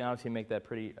make that, you can obviously make that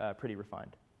pretty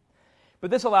refined. But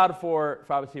this allowed for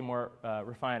obviously more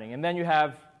refining. And then you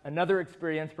have another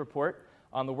experience report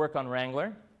on the work on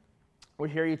Wrangler, where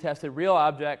here you tested real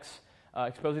objects,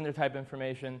 exposing their type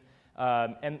information,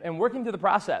 and working through the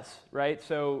process, right?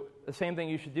 So the same thing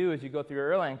you should do as you go through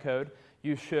your Erlang code.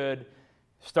 You should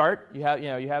start. You have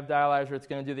dialyzer. It's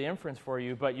going to do the inference for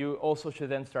you, but you also should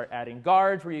then start adding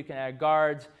guards, where you can add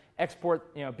guards.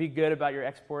 Export. Be good about your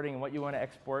exporting and what you want to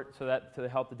export, so that to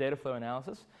help the data flow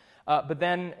analysis. But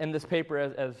then in this paper,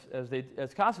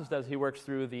 as Casas does, he works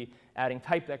through the adding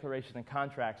type declarations and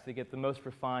contracts to get the most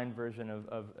refined version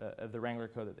of the Wrangler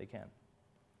code that they can.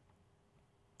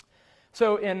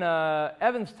 So in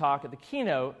Evan's talk at the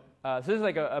keynote, so this is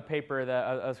like a paper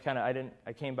that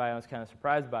I came by and I was kind of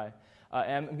surprised by.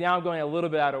 And now I'm going a little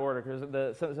bit out of order, because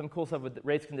there's some cool stuff with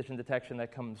race condition detection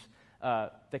that comes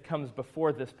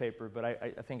before this paper, but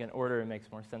I think in order it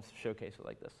makes more sense to showcase it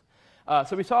like this.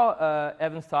 So we saw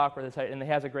Evan's talk, and he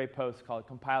has a great post called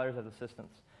Compilers as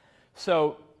Assistants.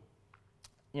 So,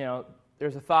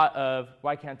 there's a thought of,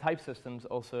 why can't type systems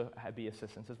also be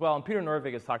assistants as well? And Peter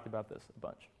Norvig has talked about this a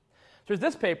bunch. So there's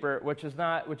this paper, which is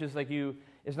not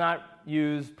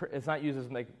used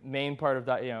as like main part of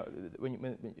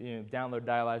when you download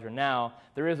Dialyzer now.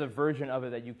 There is a version of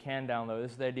it that you can download.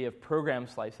 This is the idea of program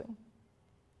slicing.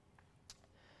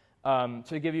 So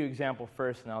to give you an example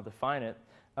first, and I'll define it.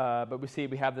 But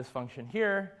we have this function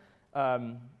here,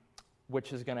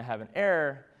 which is going to have an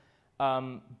error.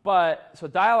 So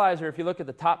Dialyzer, if you look at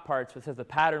the top parts, it says the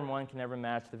pattern 1 can never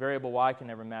match, the variable y can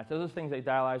never match. Those are things that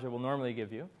Dialyzer will normally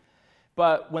give you.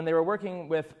 But when they were working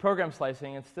with program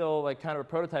slicing, it's still like kind of a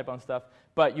prototype on stuff,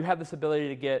 but you have this ability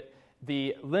to get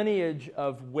the lineage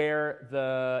of where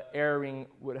the erroring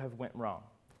would have went wrong.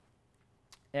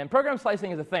 And program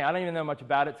slicing is a thing. I don't even know much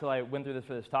about it till I went through this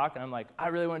for this talk, and I'm like, I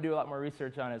really want to do a lot more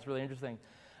research on it. It's really interesting.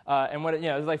 And what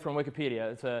it's like from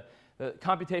Wikipedia. It's the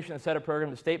computation of set of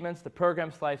program to statements, the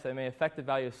program slice that may affect the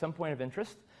value of some point of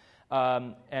interest,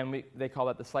 and they call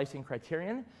that the slicing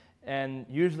criterion. And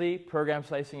usually, program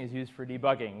slicing is used for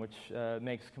debugging, which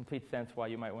makes complete sense why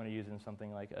you might want to use it in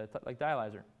something like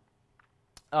Dialyzer.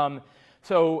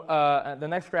 So the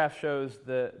next graph shows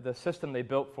the system they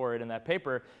built for it in that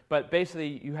paper, but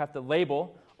basically you have to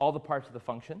label all the parts of the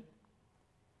function,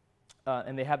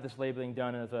 and they have this labeling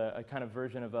done as a kind of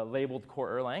version of a labeled core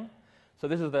Erlang. So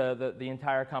this is the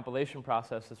entire compilation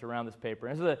process that's around this paper.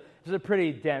 And this is a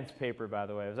pretty dense paper, by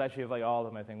the way. It was actually, of like all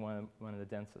of them, I think, one of the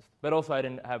densest. But also I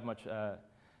didn't have much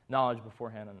knowledge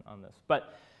beforehand on this.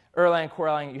 But Erlang, core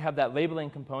Erlang, you have that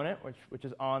labeling component, which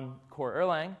is on core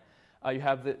Erlang. You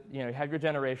have your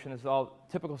generation. This is all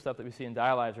typical stuff that we see in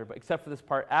Dialyzer, but except for this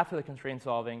part after the constraint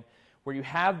solving, where you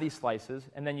have these slices,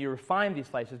 and then you refine these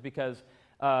slices, because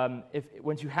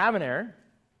once you have an error,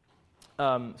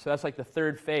 so that's like the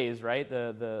third phase, right?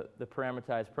 The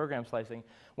parameterized program slicing.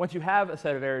 Once you have a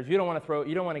set of errors, you don't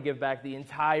want to give back the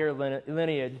entire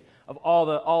lineage of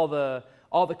all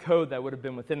the code that would have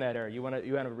been within that error. You want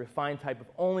to refine type of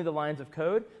only the lines of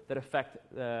code that affect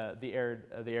the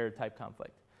error type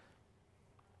conflict.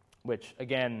 Which,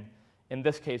 again, in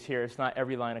this case here, it's not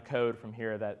every line of code from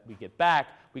here that we get back.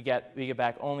 We get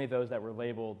back only those that were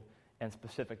labeled and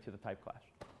specific to the type class.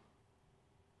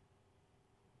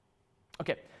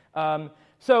 Okay.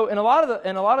 So in a lot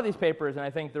of these papers, and I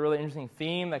think the really interesting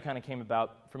theme that kind of came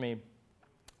about for me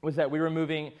was that we were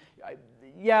moving.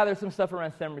 There's some stuff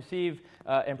around stem receive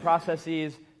and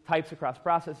processes, types across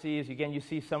processes. Again, you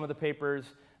see some of the papers.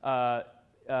 The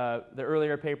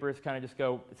earlier papers kind of just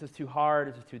go, this is too hard,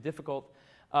 this is too difficult.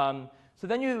 So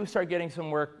then you start getting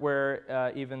some work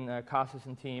where even Casas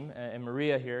and team, and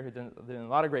Maria here, who's doing a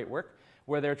lot of great work,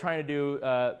 where they're trying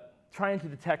to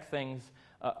detect things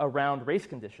around race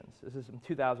conditions. This is in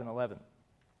 2011.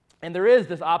 And there is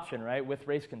this option, right, with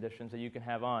race conditions that you can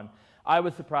have on. I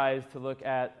was surprised to look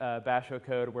at Bash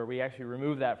code where we actually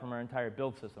removed that from our entire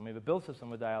build system. We have a build system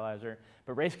with Dialyzer,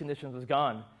 but race conditions was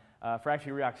gone for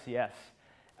actually React CS.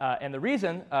 And the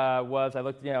reason was I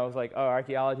looked, I was like, oh,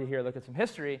 archaeology here, look at some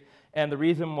history. And the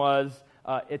reason was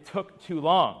it took too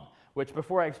long, which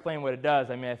before I explain what it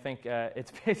does, I think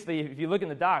it's basically, if you look in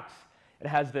the docs, it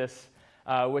has this,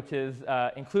 which is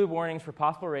include warnings for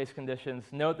possible race conditions.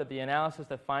 Note that the analysis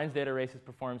that finds data races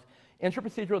performs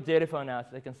intraprocedural data flow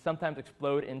analysis that can sometimes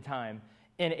explode in time.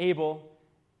 Enable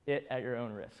it at your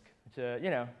own risk. Which,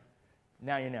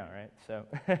 now you know, right? So,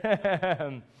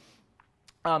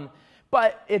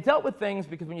 but it dealt with things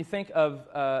because when you think of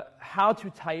how to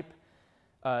type,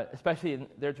 especially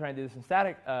they're trying to do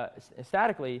this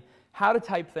statically, how to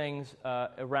type things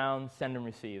around send and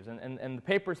receives. And the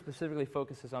paper specifically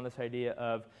focuses on this idea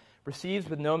of receives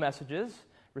with no messages,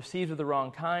 receives with the wrong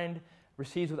kind,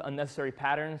 receives with unnecessary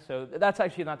patterns. So that's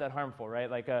actually not that harmful,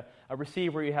 right? Like a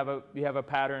receive where you have a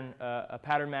pattern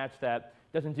match that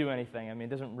doesn't do anything. It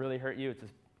doesn't really hurt you. It's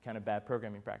just kind of bad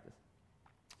programming practice.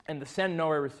 And the send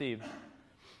nowhere receive,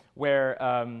 where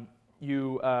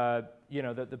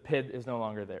the PID is no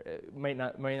longer there. It may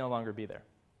no longer be there.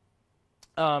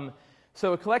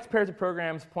 So it collects pairs of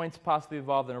programs, points possibly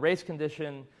involved in a race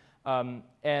condition, and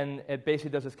it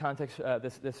basically does this context,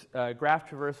 this graph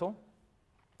traversal,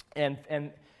 and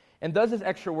does this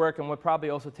extra work. And what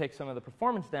probably also takes some of the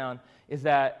performance down is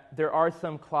that there are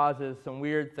some clauses, some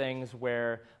weird things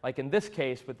where, like in this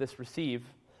case with this receive,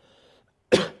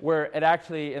 where it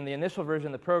actually, in the initial version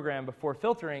of the program before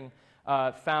filtering,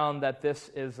 found that this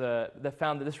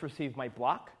receive might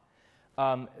block.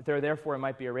 Therefore, it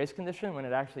might be a race condition when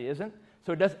it actually isn't.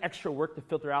 So it does extra work to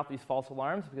filter out these false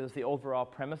alarms because it's the overall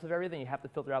premise of everything. You have to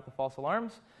filter out the false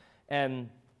alarms, and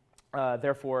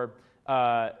therefore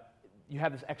you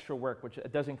have this extra work, which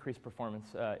does increase performance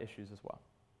issues as well.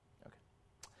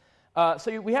 Okay.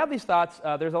 So we have these thoughts.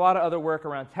 There's a lot of other work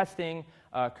around testing,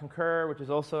 Concur, which is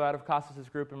also out of Costas'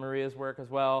 group and Maria's work as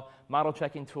well. Model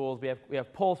checking tools. We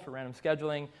have polls for random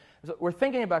scheduling. So we're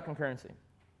thinking about concurrency.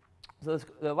 So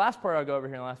the last part I'll go over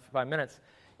here in the last 5 minutes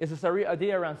is this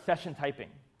idea around session typing.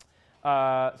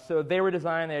 So they were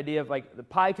designing the idea of like the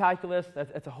pi calculus.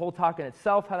 That's a whole talk in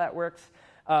itself how that works.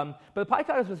 But the pi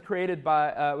calculus was created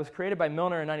by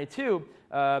Milner in '92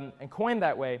 and coined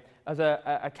that way as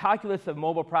a calculus of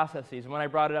mobile processes. And when I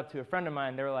brought it up to a friend of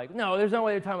mine, they were like, "No, there's no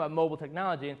way they're talking about mobile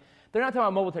technology." And they're not talking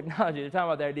about mobile technology. They're talking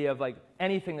about the idea of like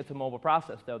anything that's a mobile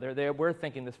process. Though we're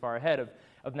thinking this far ahead of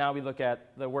now we look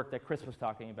at the work that Chris was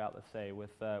talking about. Let's say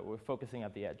with focusing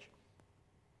at the edge.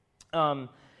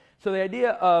 So the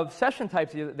idea of session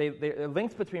types, the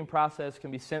links between processes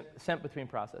can be sent between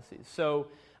processes. So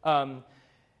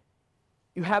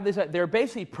you have this. They're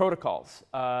basically protocols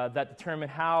that determine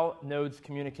how nodes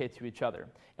communicate to each other,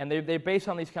 and they're based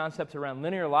on these concepts around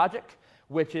linear logic,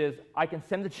 which is I can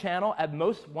send a channel at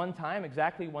most one time,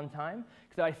 exactly one time.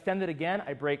 Because if I send it again,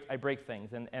 I break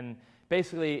things, and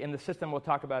basically in the system we'll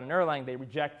talk about in Erlang, they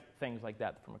reject things like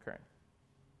that from occurring.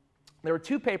 There were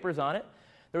 2 papers on it.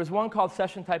 There was one called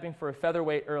Session Typing for a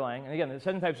Featherweight Erlang. And again, the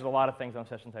session types, there's a lot of things on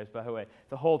session types, by the way.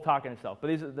 It's a whole talk in itself. But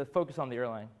these are the focus on the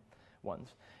Erlang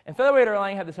ones. And Featherweight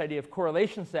Erlang had this idea of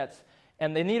correlation sets,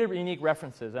 and they needed unique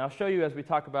references. And I'll show you as we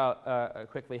talk about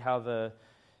quickly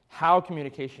how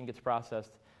communication gets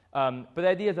processed. But the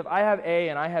idea is if I have A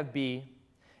and I have B,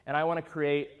 and I want to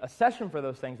create a session for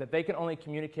those things that they can only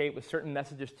communicate with certain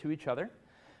messages to each other,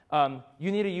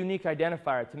 you need a unique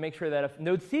identifier to make sure that if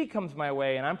node C comes my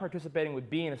way and I'm participating with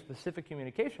B in a specific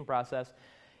communication process,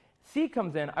 C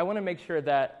comes in, I want to make sure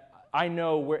that I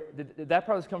know where did that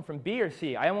process come from B or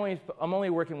C. I'm only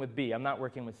working with B. I'm not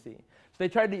working with C. So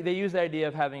they used the idea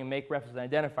of having a make-ref as an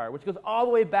identifier, which goes all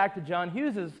the way back to John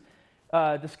Hughes's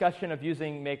discussion of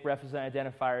using make-ref as an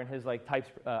identifier in his types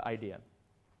idea,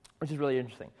 which is really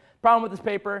interesting. Problem with this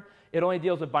paper, it only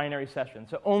deals with binary sessions,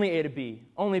 so only A to B,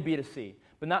 only B to C.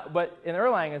 But in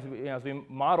Erlang, as we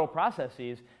model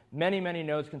processes, many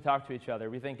nodes can talk to each other.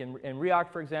 We think in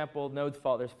React, for example, there's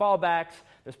fallbacks,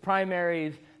 there's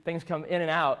primaries, things come in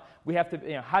and out. We have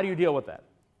to, how do you deal with that?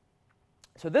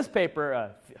 So this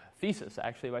paper, thesis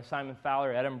actually by Simon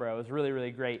Fowler at Edinburgh, is really,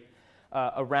 really great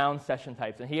around session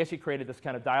types. And he actually created this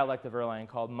kind of dialect of Erlang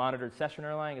called monitored session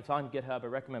Erlang. It's on GitHub. I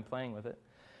recommend playing with it.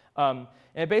 And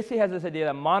it basically has this idea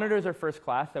that monitors are first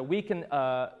class, that we can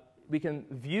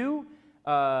view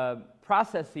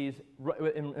processes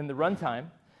in the runtime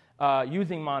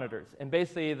using monitors. And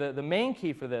basically, the main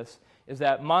key for this is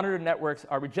that monitored networks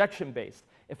are rejection-based.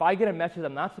 If I get a message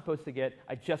I'm not supposed to get,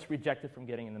 I just reject it from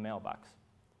getting in the mailbox.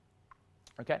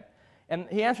 Okay? And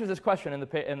he answers this question, and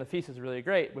the thesis is really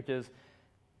great, which is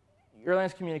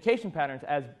Erlang's communication patterns,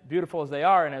 as beautiful as they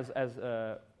are and as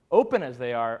open as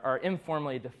they are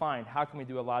informally defined. How can we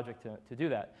do a logic to do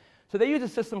that? So they use a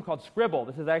system called Scribble.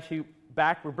 This is actually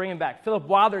back, we're bringing back, Philip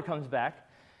Wather comes back,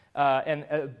 and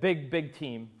a big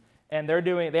team. And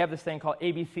they have this thing called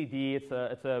ABCD.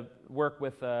 It's a work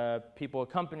with people at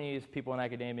companies, people in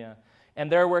academia.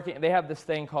 And they have this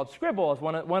thing called Scribble as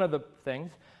one of the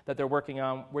things that they're working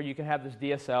on, where you can have this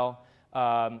DSL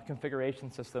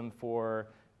configuration system for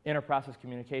inter-process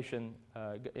communication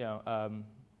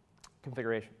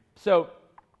configuration. So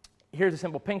here's a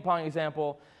simple ping-pong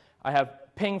example. I have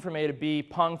ping from A to B,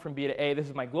 pong from B to A. This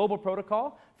is my global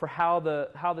protocol for how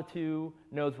the two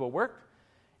nodes will work.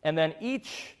 And then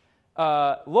each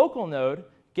local node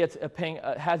gets a ping,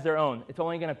 has their own. It's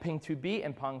only going to ping to B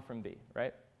and pong from B,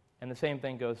 right? And the same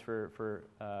thing goes for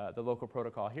the local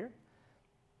protocol here.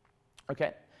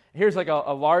 Okay, here's like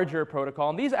a larger protocol.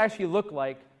 And these actually look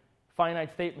like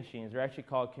finite state machines. They're actually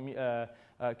called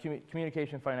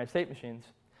communication finite state machines.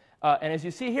 And as you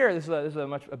see here, this is a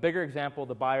much bigger example.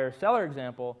 The buyer-seller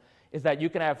example is that you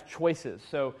can have choices.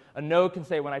 So a node can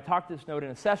say, when I talk to this node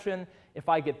in a session, if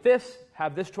I get this,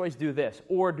 have this choice do this,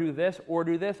 or do this, or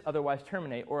do this, otherwise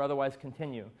terminate, or otherwise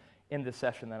continue in this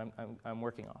session that I'm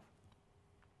working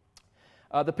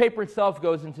off. The paper itself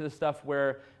goes into the stuff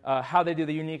where how they do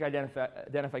the unique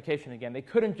identification again. They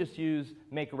couldn't just use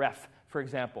make ref, for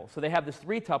example. So they have this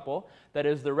three-tuple that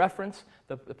is the reference,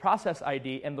 the process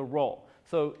ID, and the role.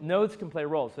 So nodes can play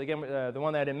roles. So again, the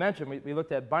one that I didn't mention, we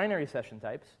looked at binary session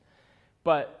types.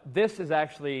 But this is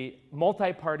actually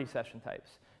multi-party session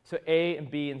types. So A and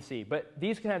B and C. But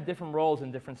these can have different roles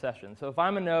in different sessions. So if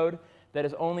I'm a node that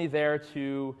is only there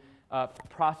to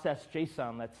process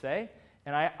JSON, let's say,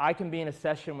 and I can be in a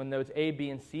session with nodes A, B,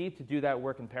 and C to do that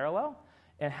work in parallel,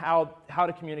 and how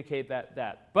to communicate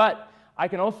that. But I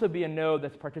can also be a node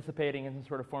that's participating in some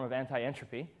sort of form of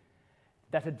anti-entropy.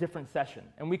 That's a different session.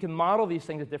 And we can model these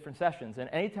things at different sessions. And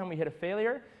anytime we hit a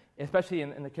failure, especially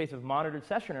in the case of monitored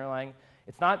session Erlang,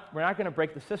 we're not going to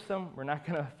break the system. We're not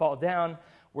going to fall down.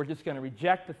 We're just going to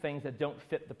reject the things that don't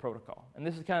fit the protocol. And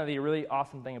this is kind of the really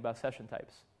awesome thing about session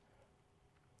types.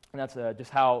 And that's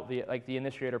just how the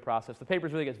initiator process. The paper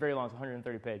really gets very long. It's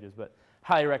 130 pages, but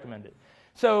highly recommend it.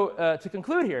 So to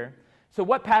conclude here, so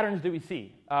what patterns do we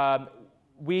see?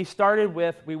 We started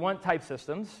with, we want type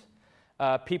systems.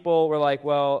 People were like,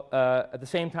 well, at the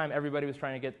same time, everybody was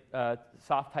trying to get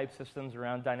soft type systems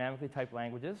around dynamically typed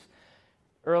languages.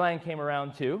 Erlang came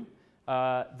around too.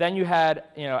 Then you had,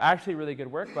 actually really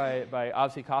good work by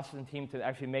obviously Costas and team to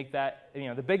actually make that.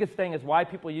 The biggest thing is why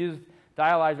people used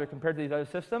Dialyzer compared to these other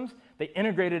systems. They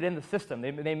integrated in the system.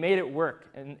 They made it work.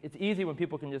 And it's easy when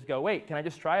people can just go, wait, can I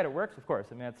just try it? It works, of course.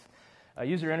 I mean, that's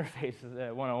user interface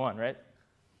 101,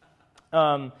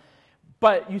 right?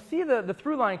 But you see the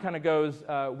through line kind of goes,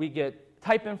 we get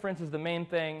type inference is the main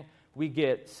thing. We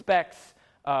get specs.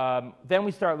 Then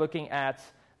we start looking at,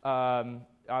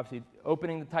 obviously,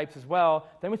 opening the types as well.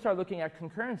 Then we start looking at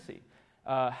concurrency,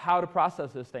 how to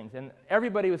process those things. And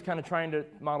everybody was kind of trying to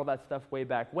model that stuff way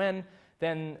back when.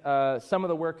 Then some of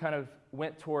the work kind of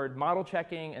went toward model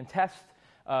checking and test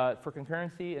for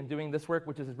concurrency and doing this work,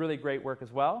 which is really great work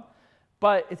as well.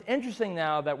 But it's interesting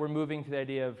now that we're moving to the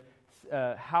idea of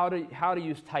how to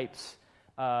use types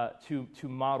to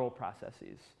model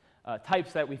processes,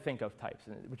 types that we think of types,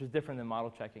 which is different than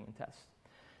model checking and tests.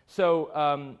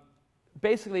 So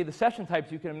basically, the session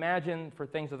types you can imagine for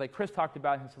things that like Chris talked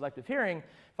about in selective hearing.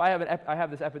 If I have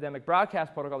this epidemic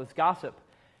broadcast protocol, this gossip,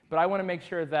 but I want to make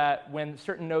sure that when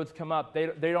certain nodes come up, they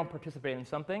don't participate in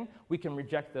something, we can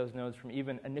reject those nodes from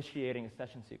even initiating a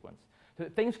session sequence. So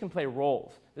things can play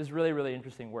roles. This is really, really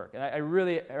interesting work. And I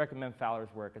really recommend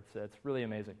Fowler's work. It's really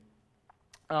amazing.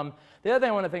 The other thing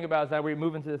I want to think about is that we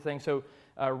move into this thing. So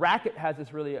Racket has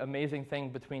this really amazing thing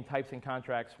between types and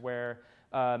contracts where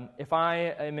if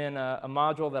I am in a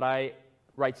module that I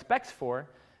write specs for,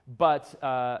 but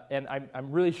and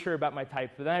I'm really sure about my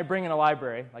types, but then I bring in a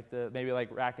library, maybe like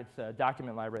Racket's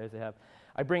document library as they have.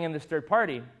 I bring in this third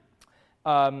party,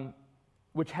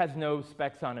 which has no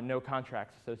specs on and no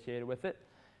contracts associated with it.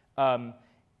 And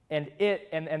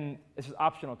this is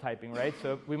optional typing, right?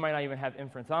 So we might not even have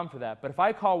inference on for that. But if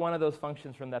I call one of those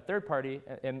functions from that third party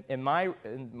in my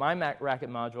Racket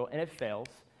module and it fails,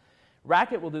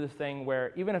 Racket will do this thing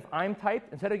where even if I'm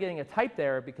typed, instead of getting a typed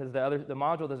error because the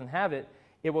module doesn't have it,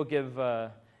 it will give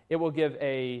a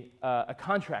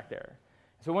contract error.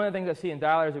 So one of the things I see in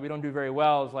dialers that we don't do very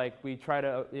well is like we try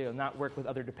to not work with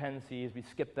other dependencies, we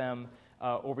skip them,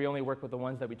 or we only work with the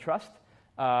ones that we trust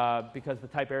because the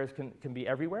type errors can be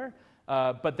everywhere.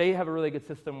 But they have a really good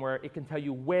system where it can tell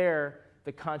you where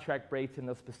the contract breaks in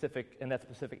that specific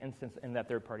instance in that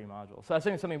third-party module. So that's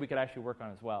something we could actually work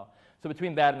on as well. So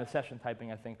between that and the session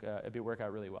typing, I think it'd work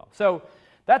out really well. So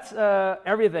that's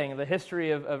everything, the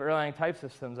history of Erlang type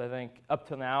systems, I think, up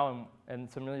till now, and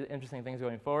some really interesting things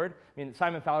going forward. I mean,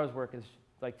 Simon Fowler's work is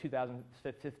like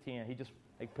 2015, and he just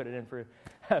put it in for,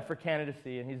 for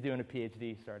candidacy, and he's doing a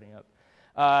PhD starting up.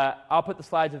 I'll put the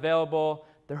slides available.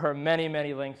 There are many,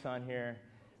 many links on here.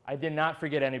 I did not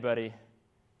forget anybody.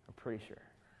 I'm pretty sure.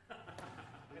 I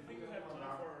think we have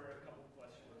time for a couple of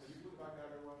questions.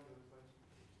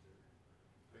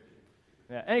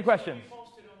 Yeah. Any questions? We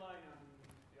posted online on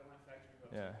the Online Factory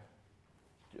website.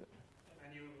 Yeah.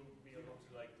 And you will be able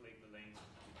to link the links.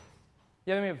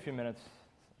 Yeah, let me have a few minutes.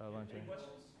 Lunch. Any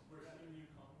questions? Were any new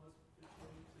conquests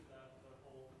fitting to that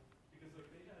whole? Because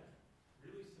they had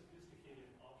really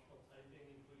sophisticated optional typing,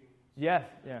 including Yes.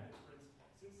 Yeah.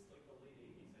 since like the late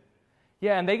 80s, I think.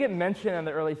 Yeah, and they get mentioned in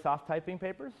the early soft typing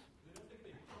papers. I don't think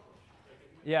they publish.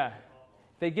 Yeah.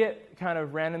 They get kind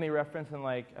of randomly referenced in,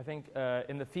 like, I think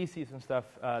in the theses and stuff,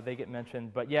 they get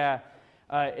mentioned. But yeah,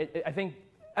 I think,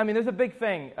 I mean, there's a big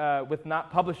thing with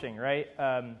not publishing, right?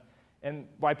 And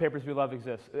white papers we love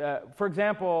exist. For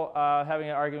example, having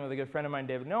an argument with a good friend of mine,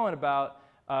 David Nolan, about,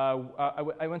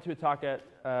 I went to a talk at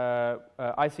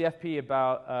ICFP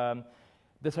about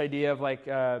this idea of like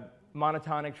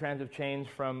monotonic transitive change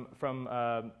from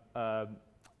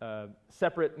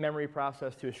separate memory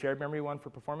process to a shared memory one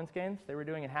for performance gains they were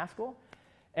doing in Haskell.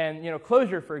 And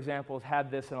Clojure, for example, has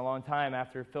had this in a long time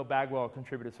after Phil Bagwell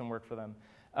contributed some work for them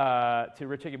to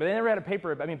Rich Hickey. But they never had a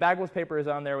paper. I mean, Bagwell's paper is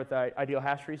on there with the ideal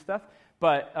hash tree stuff,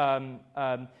 but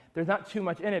there's not too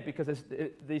much in it because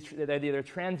they're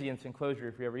transients in Clojure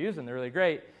if you ever use them. They're really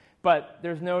great. But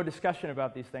there's no discussion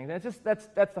about these things. And it's just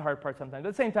that's the hard part sometimes.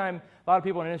 At the same time, a lot of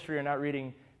people in the industry are not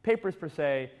reading papers per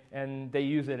se, and they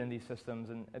use it in these systems.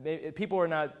 And people are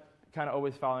not kind of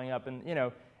always following up. And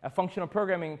at functional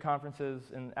programming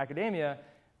conferences in academia,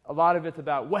 a lot of it's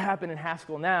about what happened in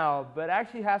Haskell now. But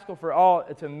actually, Haskell, for all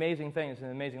its amazing things, it's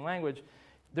an amazing language.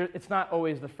 It's not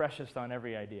always the freshest on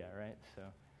every idea, right? So,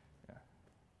 yeah.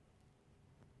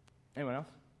 Anyone else?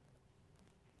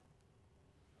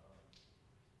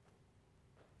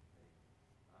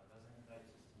 Does any type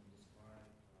system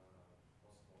describe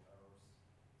possible errors?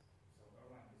 So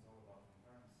Erlang is all about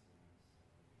concurrency and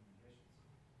communications.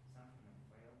 Something may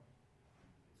fail.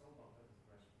 It's all about that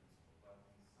expression principle. But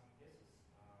in some cases,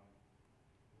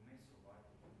 we may survive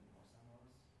to ignore some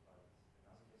errors, but in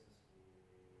other cases,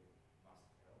 we must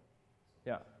fail. So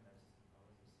Yeah. does any type system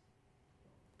cover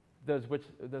this?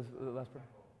 Does the last part?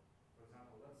 For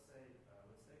example, let's take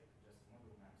just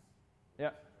module maps.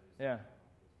 Yeah. Yeah.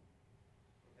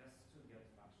 It has two get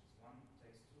functions. One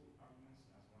takes 2 arguments,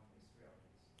 and another one takes 3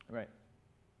 arguments. Right.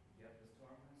 Get with 2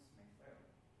 arguments may fail,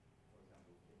 for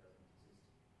example, if it doesn't exist.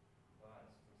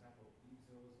 But, for example, if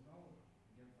there was no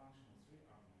get function with 3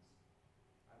 arguments,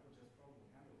 I would just probably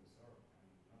handle this error and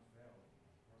not fail in the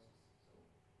process. So,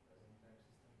 does any type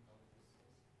system cover this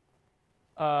case?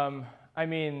 I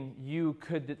mean, you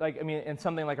could, in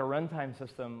something like a runtime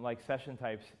system, like session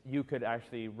types, you could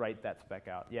actually write that spec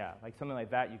out. Yeah, like something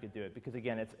like that, you could do it. Because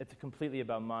again, it's completely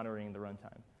about monitoring the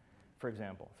runtime, for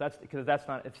example. So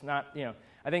it's not,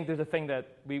 I think there's a thing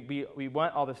that we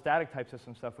want all the static type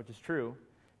system stuff, which is true,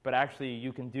 but actually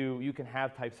you can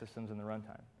have type systems in the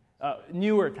runtime.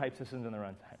 Newer type systems in the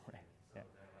runtime, right? Yeah.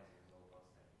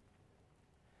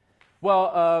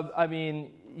 Well, I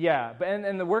mean, yeah, but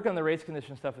and the work on the race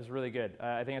condition stuff is really good.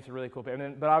 I think it's a really cool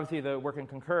paper. But obviously, the work in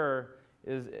Concur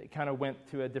kind of went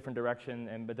to a different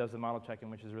direction, but does the model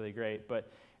checking, which is really great. But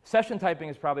session typing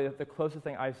is probably the closest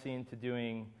thing I've seen to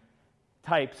doing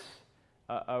types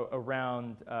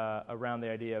around the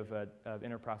idea of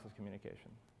interprocess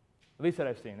communication. At least that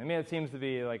I've seen. I mean, it seems to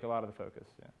be like a lot of the focus.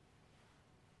 Yeah.